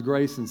ignored God's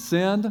grace and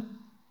sinned.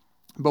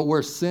 But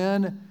where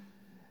sin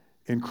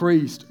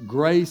increased,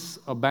 grace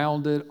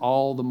abounded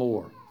all the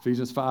more.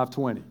 Ephesians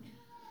 5:20.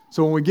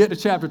 So when we get to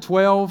chapter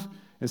 12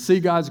 and see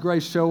God's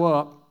grace show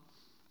up,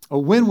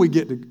 or when we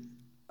get to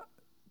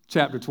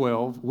chapter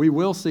 12, we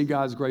will see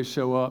God's grace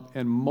show up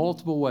in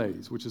multiple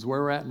ways, which is where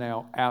we're at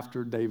now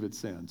after David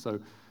sinned. So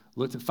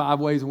looked at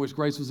 5 ways in which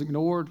grace was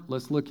ignored.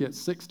 Let's look at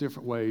 6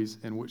 different ways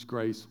in which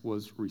grace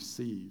was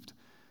received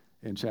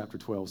in chapter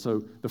 12.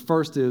 So the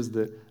first is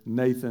that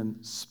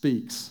Nathan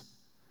speaks.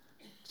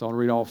 So I'll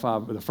read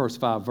the first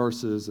 5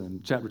 verses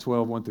in chapter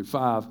 12, 1 through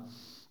 5.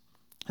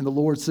 And the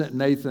Lord sent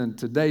Nathan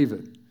to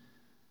David.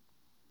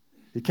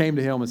 He came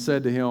to him and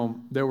said to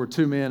him, there were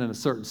 2 men in a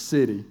certain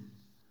city,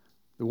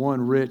 the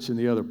one rich and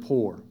the other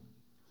poor.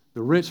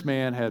 The rich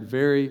man had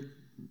very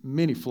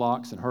many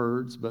flocks and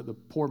herds, but the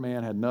poor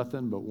man had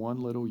nothing but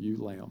one little ewe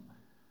lamb,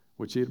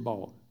 which he had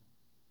bought.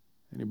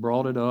 And he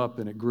brought it up,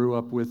 and it grew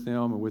up with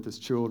him and with his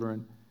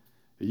children.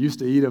 It used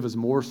to eat of his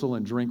morsel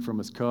and drink from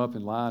his cup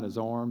and lie in his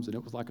arms, and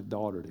it was like a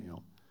daughter to him.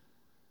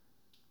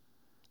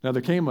 Now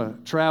there came a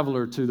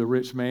traveler to the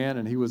rich man,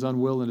 and he was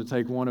unwilling to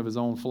take one of his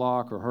own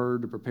flock or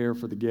herd to prepare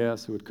for the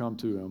guests who had come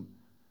to him.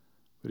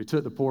 But he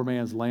took the poor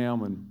man's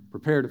lamb and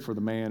prepared it for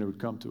the man who had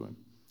come to him.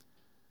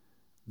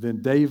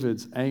 Then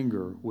David's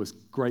anger was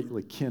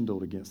greatly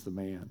kindled against the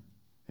man,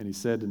 and he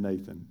said to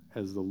Nathan,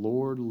 "As the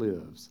Lord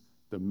lives,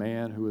 the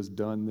man who has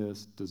done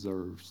this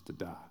deserves to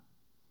die."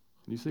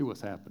 And you see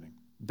what's happening.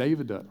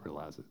 David doesn't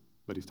realize it,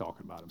 but he's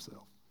talking about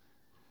himself.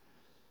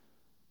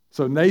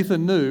 So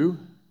Nathan knew,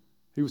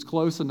 he was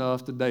close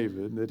enough to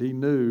David that he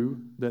knew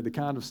that the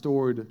kind of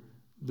story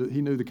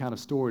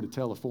to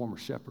tell a former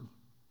shepherd.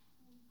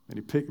 And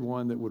he picked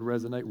one that would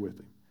resonate with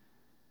him.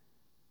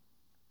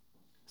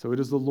 So it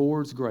is the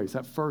Lord's grace.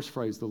 That first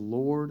phrase, the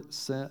Lord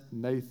sent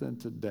Nathan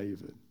to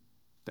David.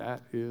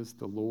 That is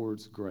the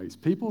Lord's grace.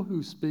 People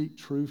who speak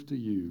truth to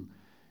you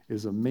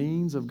is a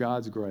means of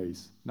God's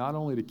grace, not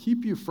only to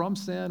keep you from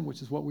sin,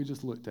 which is what we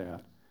just looked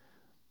at,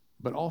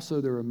 but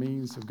also they're a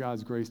means of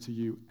God's grace to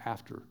you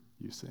after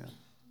you sin.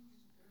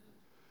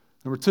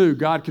 Number 2,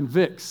 God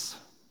convicts.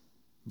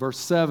 Verse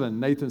 7,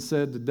 Nathan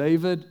said to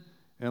David,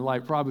 and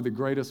like probably the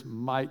greatest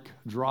mic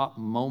drop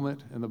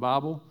moment in the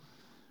Bible,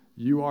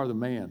 "You are the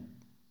man."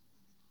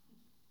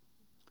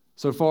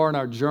 So far in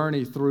our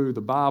journey through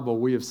the Bible,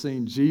 we have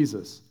seen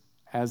Jesus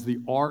as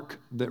the ark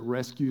that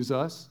rescues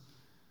us.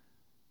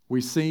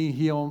 We've seen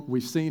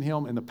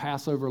him in the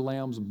Passover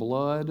lamb's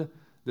blood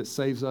that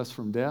saves us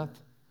from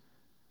death.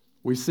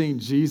 We've seen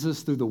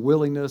Jesus through the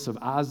willingness of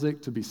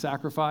Isaac to be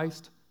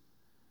sacrificed.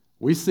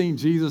 We've seen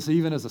Jesus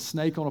even as a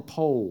snake on a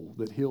pole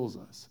that heals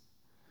us.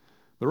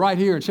 But right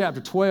here in chapter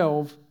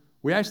 12,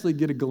 we actually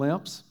get a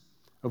glimpse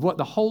of what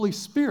the Holy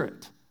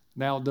Spirit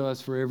now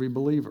does for every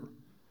believer.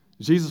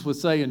 Jesus would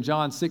say in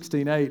John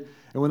 16:8,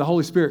 "And when the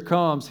Holy Spirit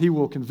comes, he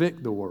will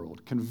convict the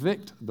world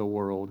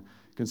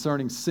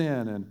concerning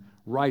sin and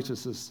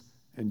righteousness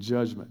and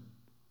judgment."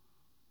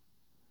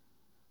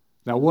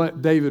 Now,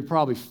 what David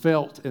probably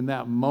felt in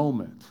that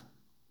moment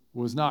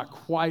was not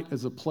quite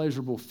as a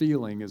pleasurable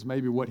feeling as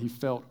maybe what he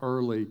felt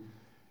early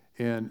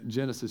in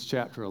Genesis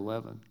chapter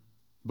 11.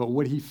 But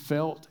what he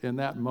felt in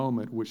that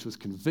moment, which was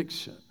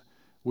conviction,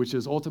 which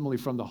is ultimately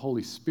from the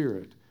Holy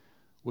Spirit,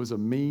 was a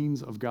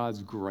means of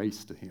God's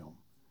grace to him.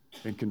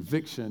 And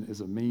conviction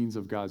is a means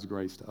of God's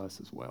grace to us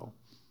as well.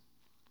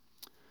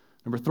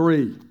 Number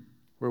 3,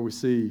 where we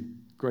see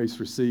grace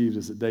received,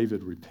 is that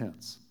David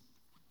repents.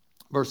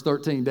 Verse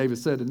 13, David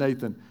said to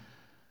Nathan,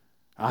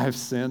 "I have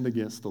sinned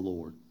against the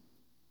Lord."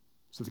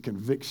 So the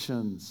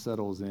conviction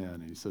settles in.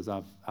 And he says,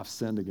 I've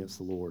sinned against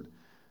the Lord.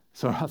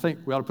 So I think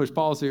we ought to push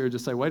pause here and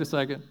just say, wait a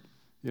second.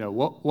 You know,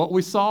 what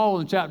we saw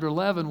in chapter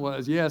 11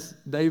 was, yes,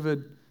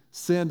 David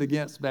sinned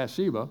against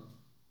Bathsheba.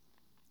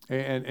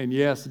 And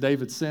yes,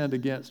 David sinned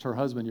against her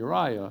husband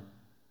Uriah.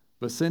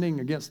 But sinning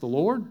against the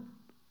Lord,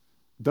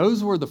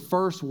 those were the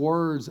first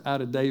words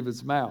out of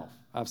David's mouth.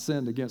 I've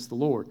sinned against the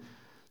Lord.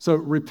 So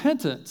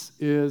repentance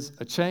is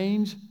a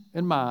change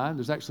in mind.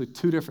 There's actually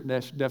 2 different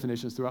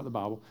definitions throughout the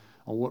Bible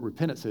on what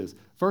repentance is.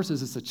 First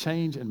is it's a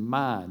change in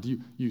mind.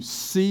 You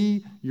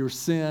see your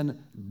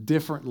sin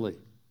differently.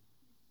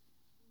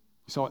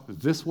 You saw it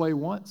this way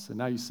once, and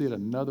now you see it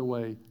another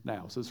way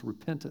now. So it's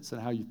repentance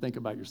and how you think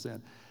about your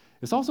sin.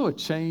 It's also a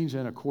change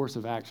in a course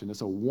of action.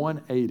 It's a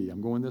 180.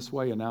 I'm going this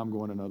way, and now I'm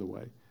going another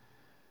way.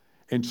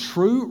 And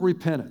true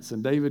repentance,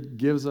 and David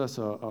gives us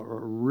a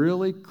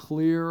really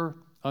clear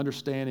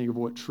understanding of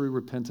what true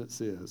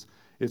repentance is.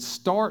 It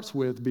starts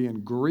with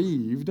being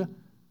grieved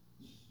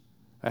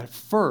at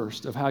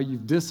first of how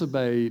you've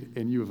disobeyed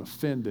and you have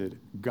offended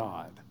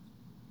God,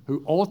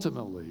 who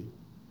ultimately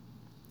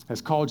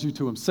has called you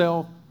to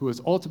himself, who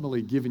has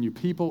ultimately given you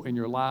people in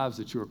your lives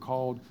that you are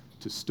called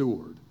to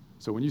steward.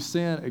 So when you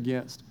sin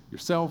against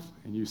yourself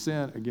and you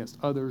sin against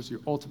others,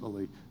 you're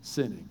ultimately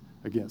sinning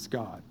against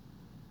God.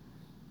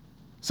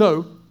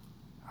 So,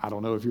 I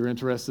don't know if you're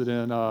interested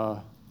in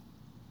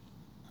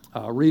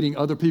reading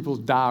other people's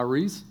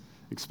diaries,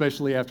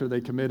 especially after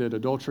they committed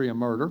adultery and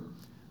murder.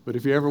 But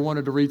if you ever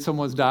wanted to read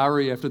someone's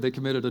diary after they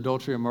committed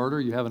adultery and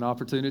murder, you have an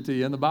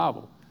opportunity in the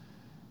Bible.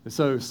 And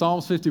so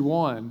Psalms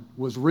 51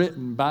 was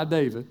written by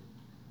David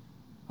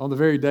on the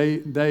very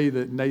day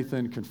that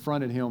Nathan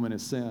confronted him in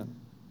his sin.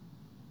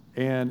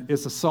 And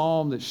it's a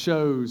psalm that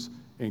shows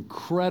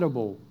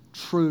incredible,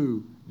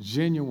 true,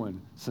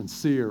 genuine,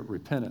 sincere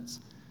repentance.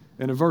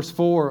 And in verse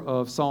 4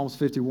 of Psalms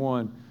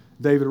 51,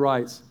 David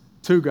writes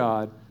to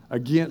God,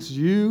 "Against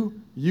you,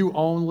 you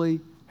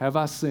only have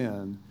I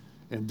sinned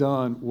and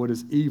done what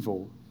is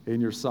evil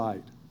in your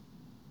sight."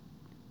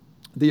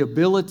 The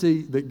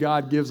ability that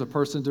God gives a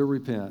person to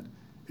repent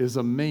is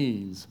a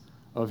means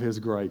of his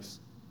grace.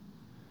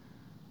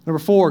 Number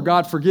 4,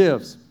 God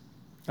forgives.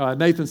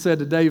 Nathan said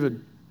to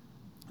David,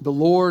 the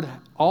Lord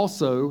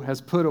also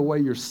has put away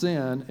your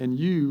sin, and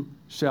you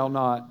shall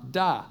not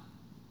die.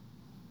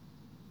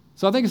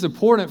 So I think it's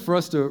important for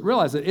us to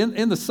realize that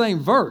in the same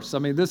verse, I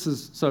mean,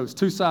 so it's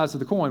two sides of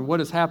the coin. What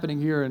is happening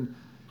here in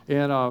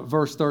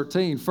verse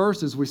 13?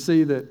 First is we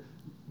see that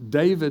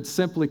David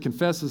simply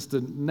confesses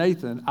to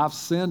Nathan, I've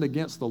sinned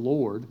against the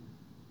Lord.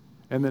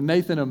 And then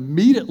Nathan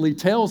immediately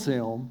tells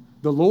him,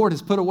 the Lord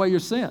has put away your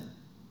sin.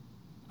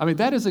 I mean,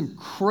 that is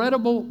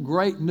incredible,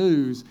 great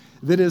news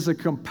that is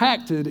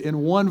compacted in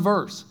one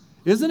verse.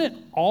 Isn't it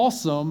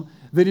awesome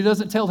that he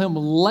doesn't tell him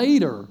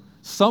later,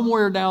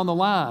 somewhere down the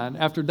line,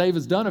 after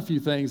David's done a few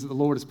things, that the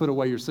Lord has put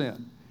away your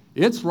sin?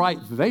 It's right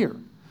there.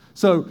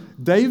 So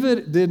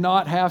David did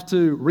not have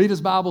to read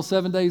his Bible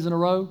 7 days in a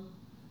row.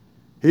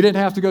 He didn't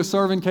have to go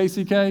serve in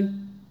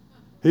KCK.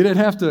 He didn't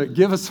have to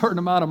give a certain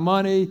amount of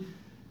money.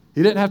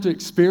 He didn't have to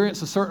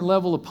experience a certain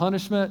level of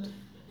punishment.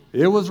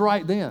 It was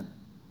right then.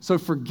 So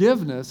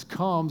forgiveness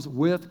comes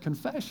with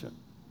confession.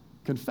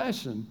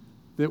 Confession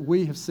that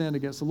we have sinned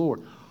against the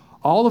Lord.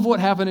 All of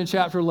what happened in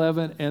chapter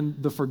 11 and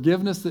the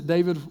forgiveness that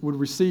David would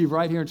receive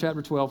right here in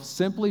chapter 12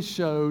 simply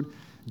showed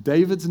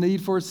David's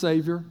need for a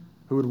Savior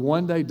who would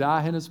one day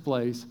die in his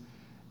place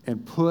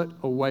and put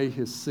away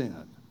his sin.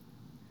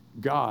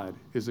 God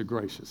is a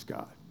gracious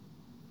God.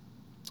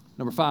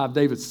 Number 5,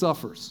 David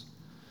suffers.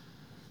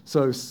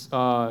 So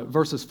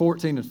verses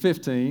 14 and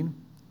 15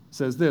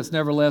 says this,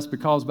 nevertheless,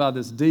 because by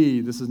this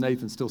deed, this is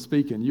Nathan still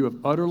speaking, you have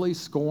utterly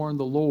scorned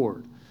the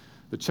Lord.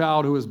 The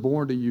child who is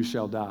born to you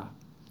shall die.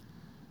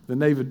 Then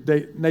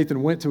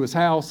Nathan went to his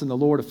house, and the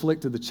Lord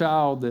afflicted the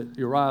child that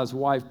Uriah's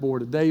wife bore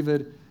to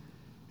David,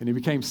 and he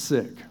became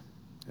sick.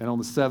 And on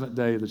the 7th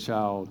day, the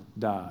child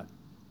died.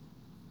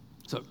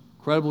 So,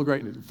 incredible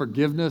great news.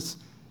 Forgiveness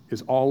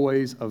is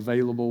always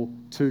available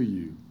to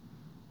you.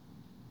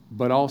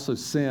 But also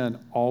sin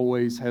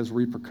always has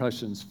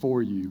repercussions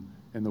for you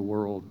in the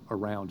world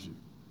around you.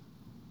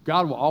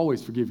 God will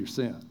always forgive your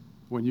sin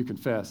when you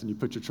confess and you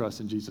put your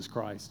trust in Jesus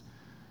Christ.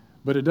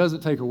 But it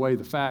doesn't take away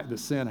the fact that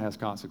sin has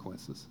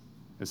consequences.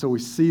 And so we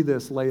see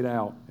this laid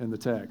out in the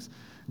text.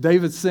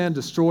 David's sin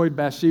destroyed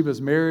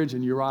Bathsheba's marriage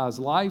and Uriah's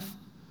life.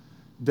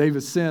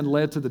 David's sin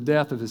led to the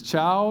death of his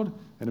child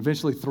and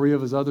eventually 3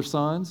 of his other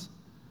sons.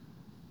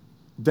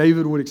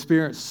 David would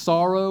experience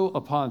sorrow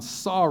upon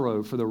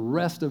sorrow for the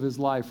rest of his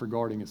life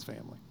regarding his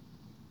family.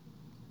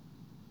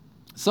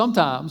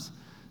 Sometimes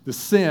the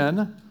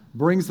sin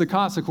brings the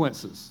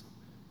consequences.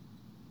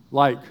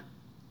 Like,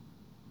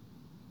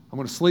 I'm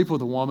going to sleep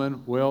with a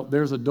woman. Well,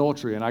 there's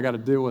adultery, and I got to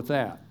deal with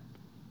that.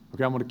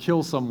 Okay, I'm going to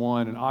kill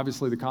someone, and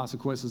obviously the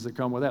consequences that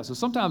come with that. So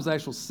sometimes the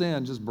actual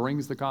sin just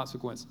brings the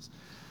consequences.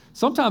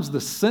 Sometimes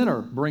the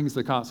sinner brings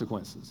the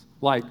consequences.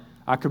 Like,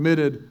 I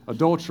committed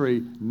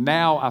adultery,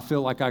 now I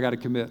feel like I got to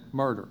commit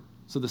murder.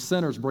 So the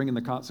sinner's bringing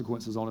the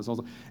consequences on his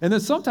own. And then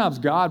sometimes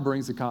God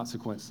brings the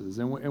consequences.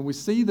 And we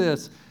see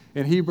this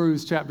in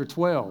Hebrews chapter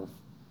 12,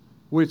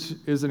 which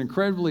is an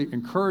incredibly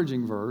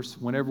encouraging verse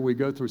whenever we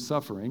go through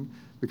suffering,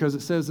 because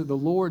it says that the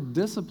Lord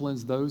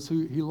disciplines those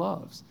who he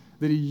loves,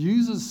 that he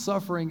uses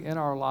suffering in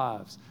our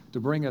lives to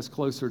bring us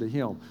closer to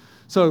him.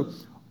 So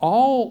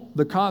all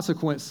the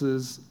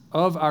consequences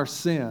of our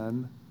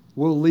sin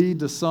will lead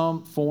to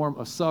some form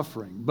of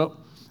suffering. But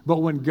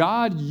when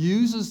God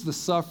uses the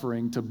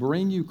suffering to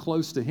bring you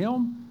close to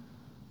him,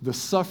 the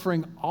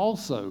suffering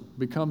also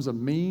becomes a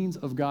means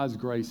of God's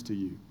grace to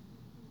you.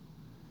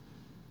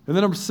 And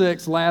then number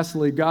 6,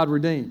 lastly, God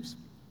redeems.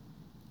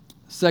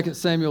 2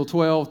 Samuel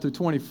 12 through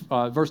 20,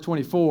 verse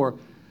 24,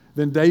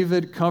 then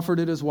David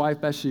comforted his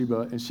wife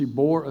Bathsheba, and she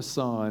bore a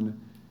son,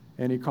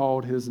 and he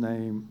called his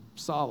name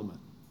Solomon.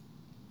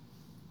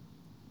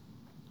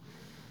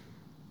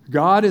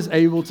 God is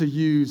able to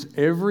use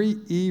every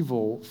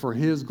evil for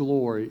his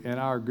glory and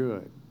our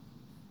good.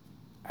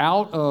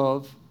 Out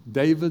of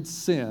David's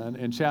sin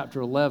in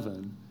chapter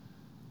 11,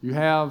 you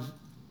have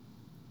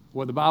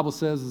what the Bible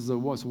says is the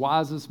most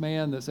wisest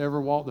man that's ever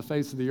walked the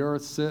face of the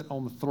earth sit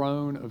on the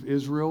throne of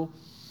Israel.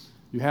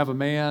 You have a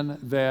man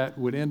that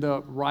would end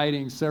up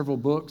writing several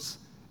books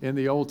in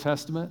the Old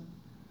Testament.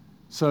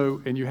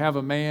 And you have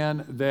a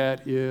man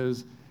that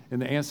is in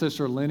the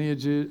ancestral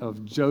lineage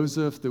of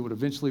Joseph that would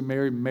eventually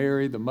marry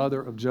Mary, the mother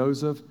of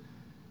Joseph.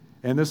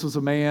 And this was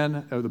a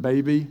man, the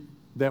baby,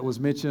 that was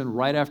mentioned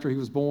right after he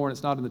was born.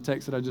 It's not in the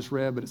text that I just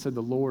read, but it said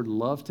the Lord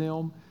loved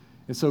him.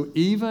 And so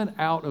even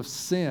out of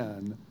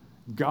sin,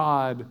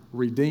 God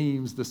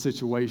redeems the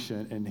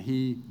situation, and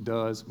he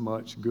does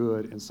much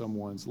good in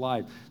someone's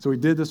life. So he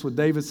did this with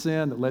David's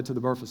sin that led to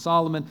the birth of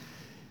Solomon.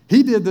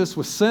 He did this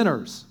with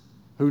sinners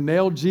who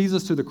nailed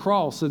Jesus to the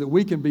cross so that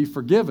we can be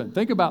forgiven.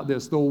 Think about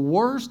this. The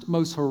worst,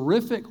 most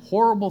horrific,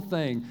 horrible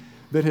thing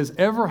that has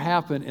ever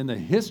happened in the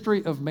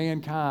history of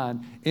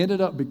mankind ended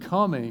up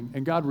becoming,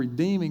 and God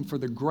redeeming for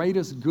the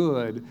greatest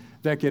good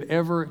that could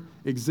ever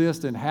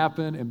exist and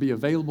happen and be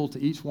available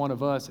to each one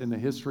of us in the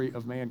history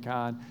of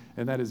mankind,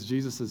 and that is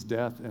Jesus'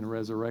 death and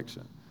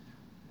resurrection.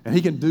 And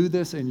he can do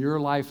this in your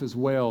life as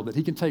well, that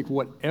he can take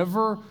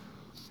whatever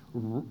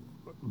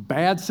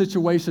bad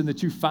situation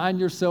that you find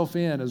yourself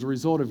in as a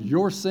result of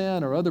your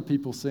sin or other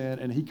people's sin,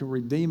 and he can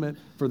redeem it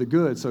for the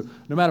good. So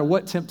no matter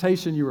what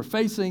temptation you are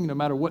facing, no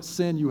matter what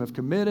sin you have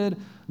committed,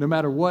 no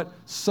matter what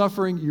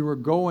suffering you are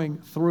going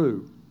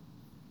through,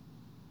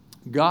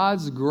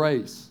 God's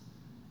grace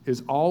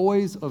is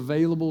always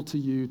available to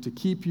you to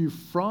keep you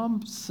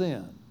from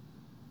sin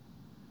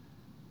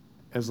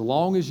as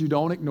long as you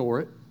don't ignore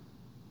it.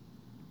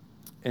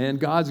 And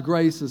God's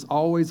grace is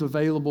always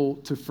available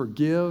to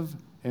forgive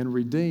and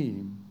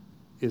redeem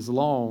as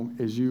long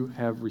as you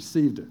have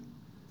received it.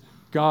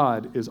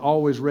 God is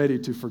always ready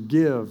to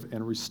forgive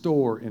and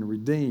restore and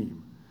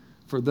redeem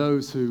for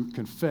those who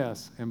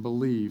confess and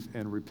believe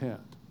and repent.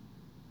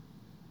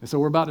 And so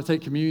we're about to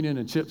take communion,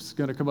 and Chip's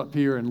going to come up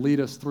here and lead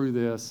us through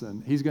this,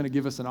 and he's going to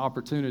give us an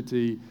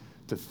opportunity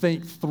to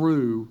think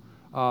through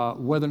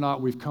whether or not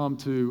we've come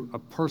to a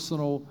place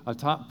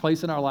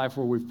in our life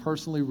where we've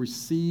personally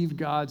received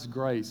God's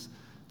grace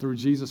through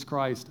Jesus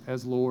Christ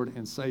as Lord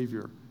and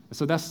Savior. And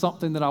so that's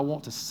something that I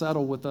want to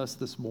settle with us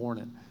this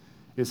morning,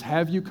 is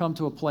have you come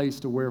to a place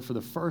to where for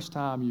the first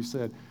time you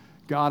said,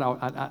 God,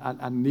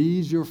 I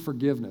need your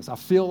forgiveness. I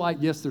feel like,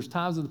 yes, there's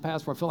times in the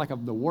past where I feel like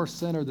I'm the worst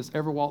sinner that's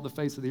ever walked the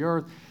face of the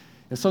earth.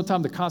 And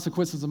sometimes the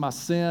consequences of my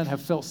sin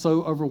have felt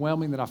so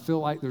overwhelming that I feel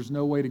like there's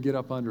no way to get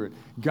up under it.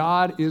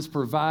 God is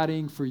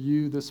providing for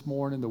you this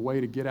morning the way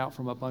to get out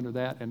from up under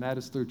that, and that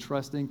is through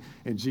trusting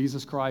in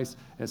Jesus Christ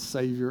as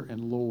Savior and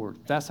Lord.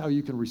 That's how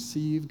you can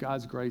receive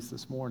God's grace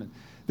this morning.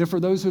 Then for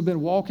those who have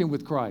been walking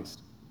with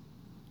Christ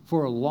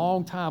for a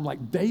long time,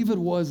 like David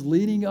was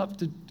leading up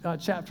to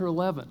chapter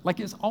 11. Like,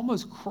 it's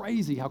almost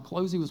crazy how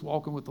close he was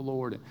walking with the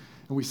Lord. And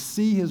we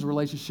see his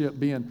relationship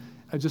being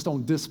just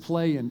on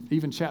display in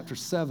even chapter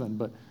 7.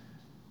 But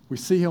we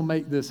see him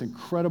make this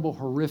incredible,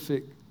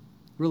 horrific,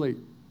 really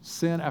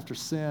sin after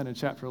sin in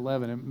chapter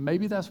 11. And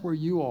maybe that's where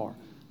you are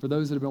for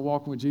those that have been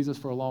walking with Jesus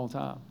for a long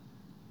time.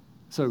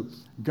 So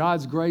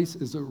God's grace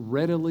is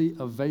readily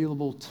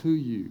available to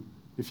you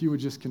if you would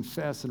just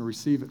confess and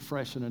receive it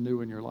fresh and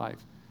anew in your life.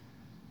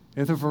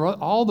 And so for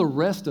all the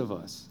rest of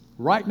us,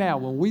 right now,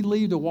 when we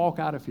leave to walk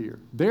out of here,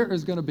 there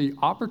is going to be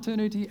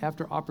opportunity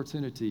after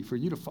opportunity for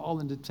you to fall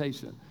into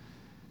temptation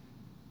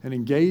and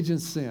engage in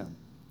sin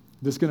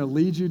that's going to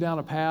lead you down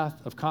a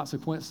path of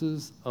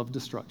consequences of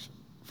destruction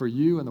for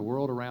you and the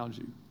world around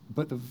you.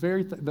 But the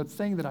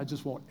thing that I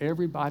just want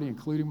everybody,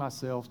 including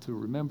myself, to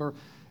remember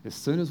as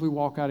soon as we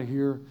walk out of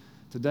here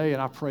today,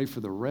 and I pray for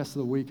the rest of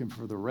the week and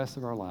for the rest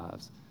of our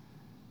lives,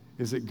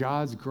 is that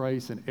God's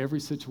grace in every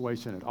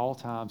situation at all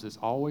times is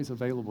always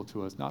available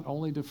to us, not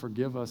only to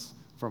forgive us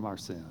from our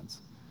sins,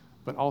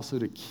 but also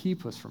to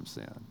keep us from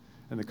sin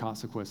and the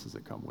consequences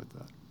that come with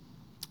that.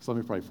 So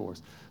let me pray for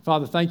us.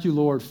 Father, thank you,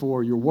 Lord,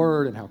 for your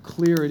word and how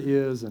clear it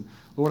is. And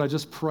Lord, I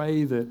just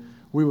pray that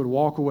we would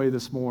walk away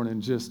this morning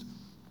just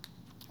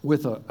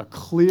with a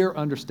clear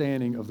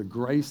understanding of the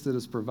grace that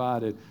is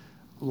provided,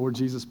 Lord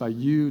Jesus, by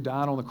you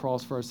dying on the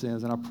cross for our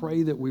sins. And I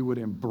pray that we would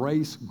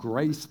embrace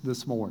grace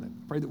this morning.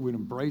 I pray that we would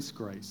embrace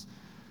grace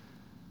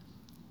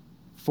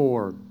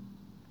for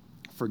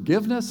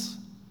forgiveness,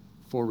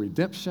 for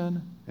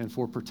redemption, and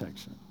for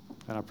protection.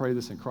 And I pray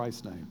this in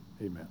Christ's name.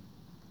 Amen.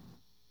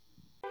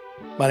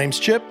 My name's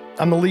Chip.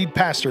 I'm the lead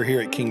pastor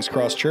here at King's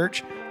Cross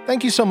Church.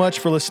 Thank you so much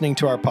for listening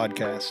to our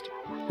podcast.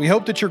 We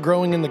hope that you're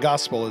growing in the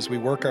gospel as we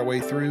work our way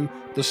through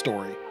the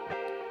story.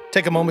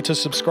 Take a moment to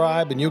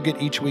subscribe, and you'll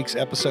get each week's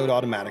episode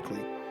automatically.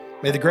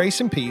 May the grace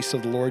and peace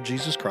of the Lord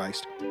Jesus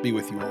Christ be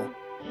with you all.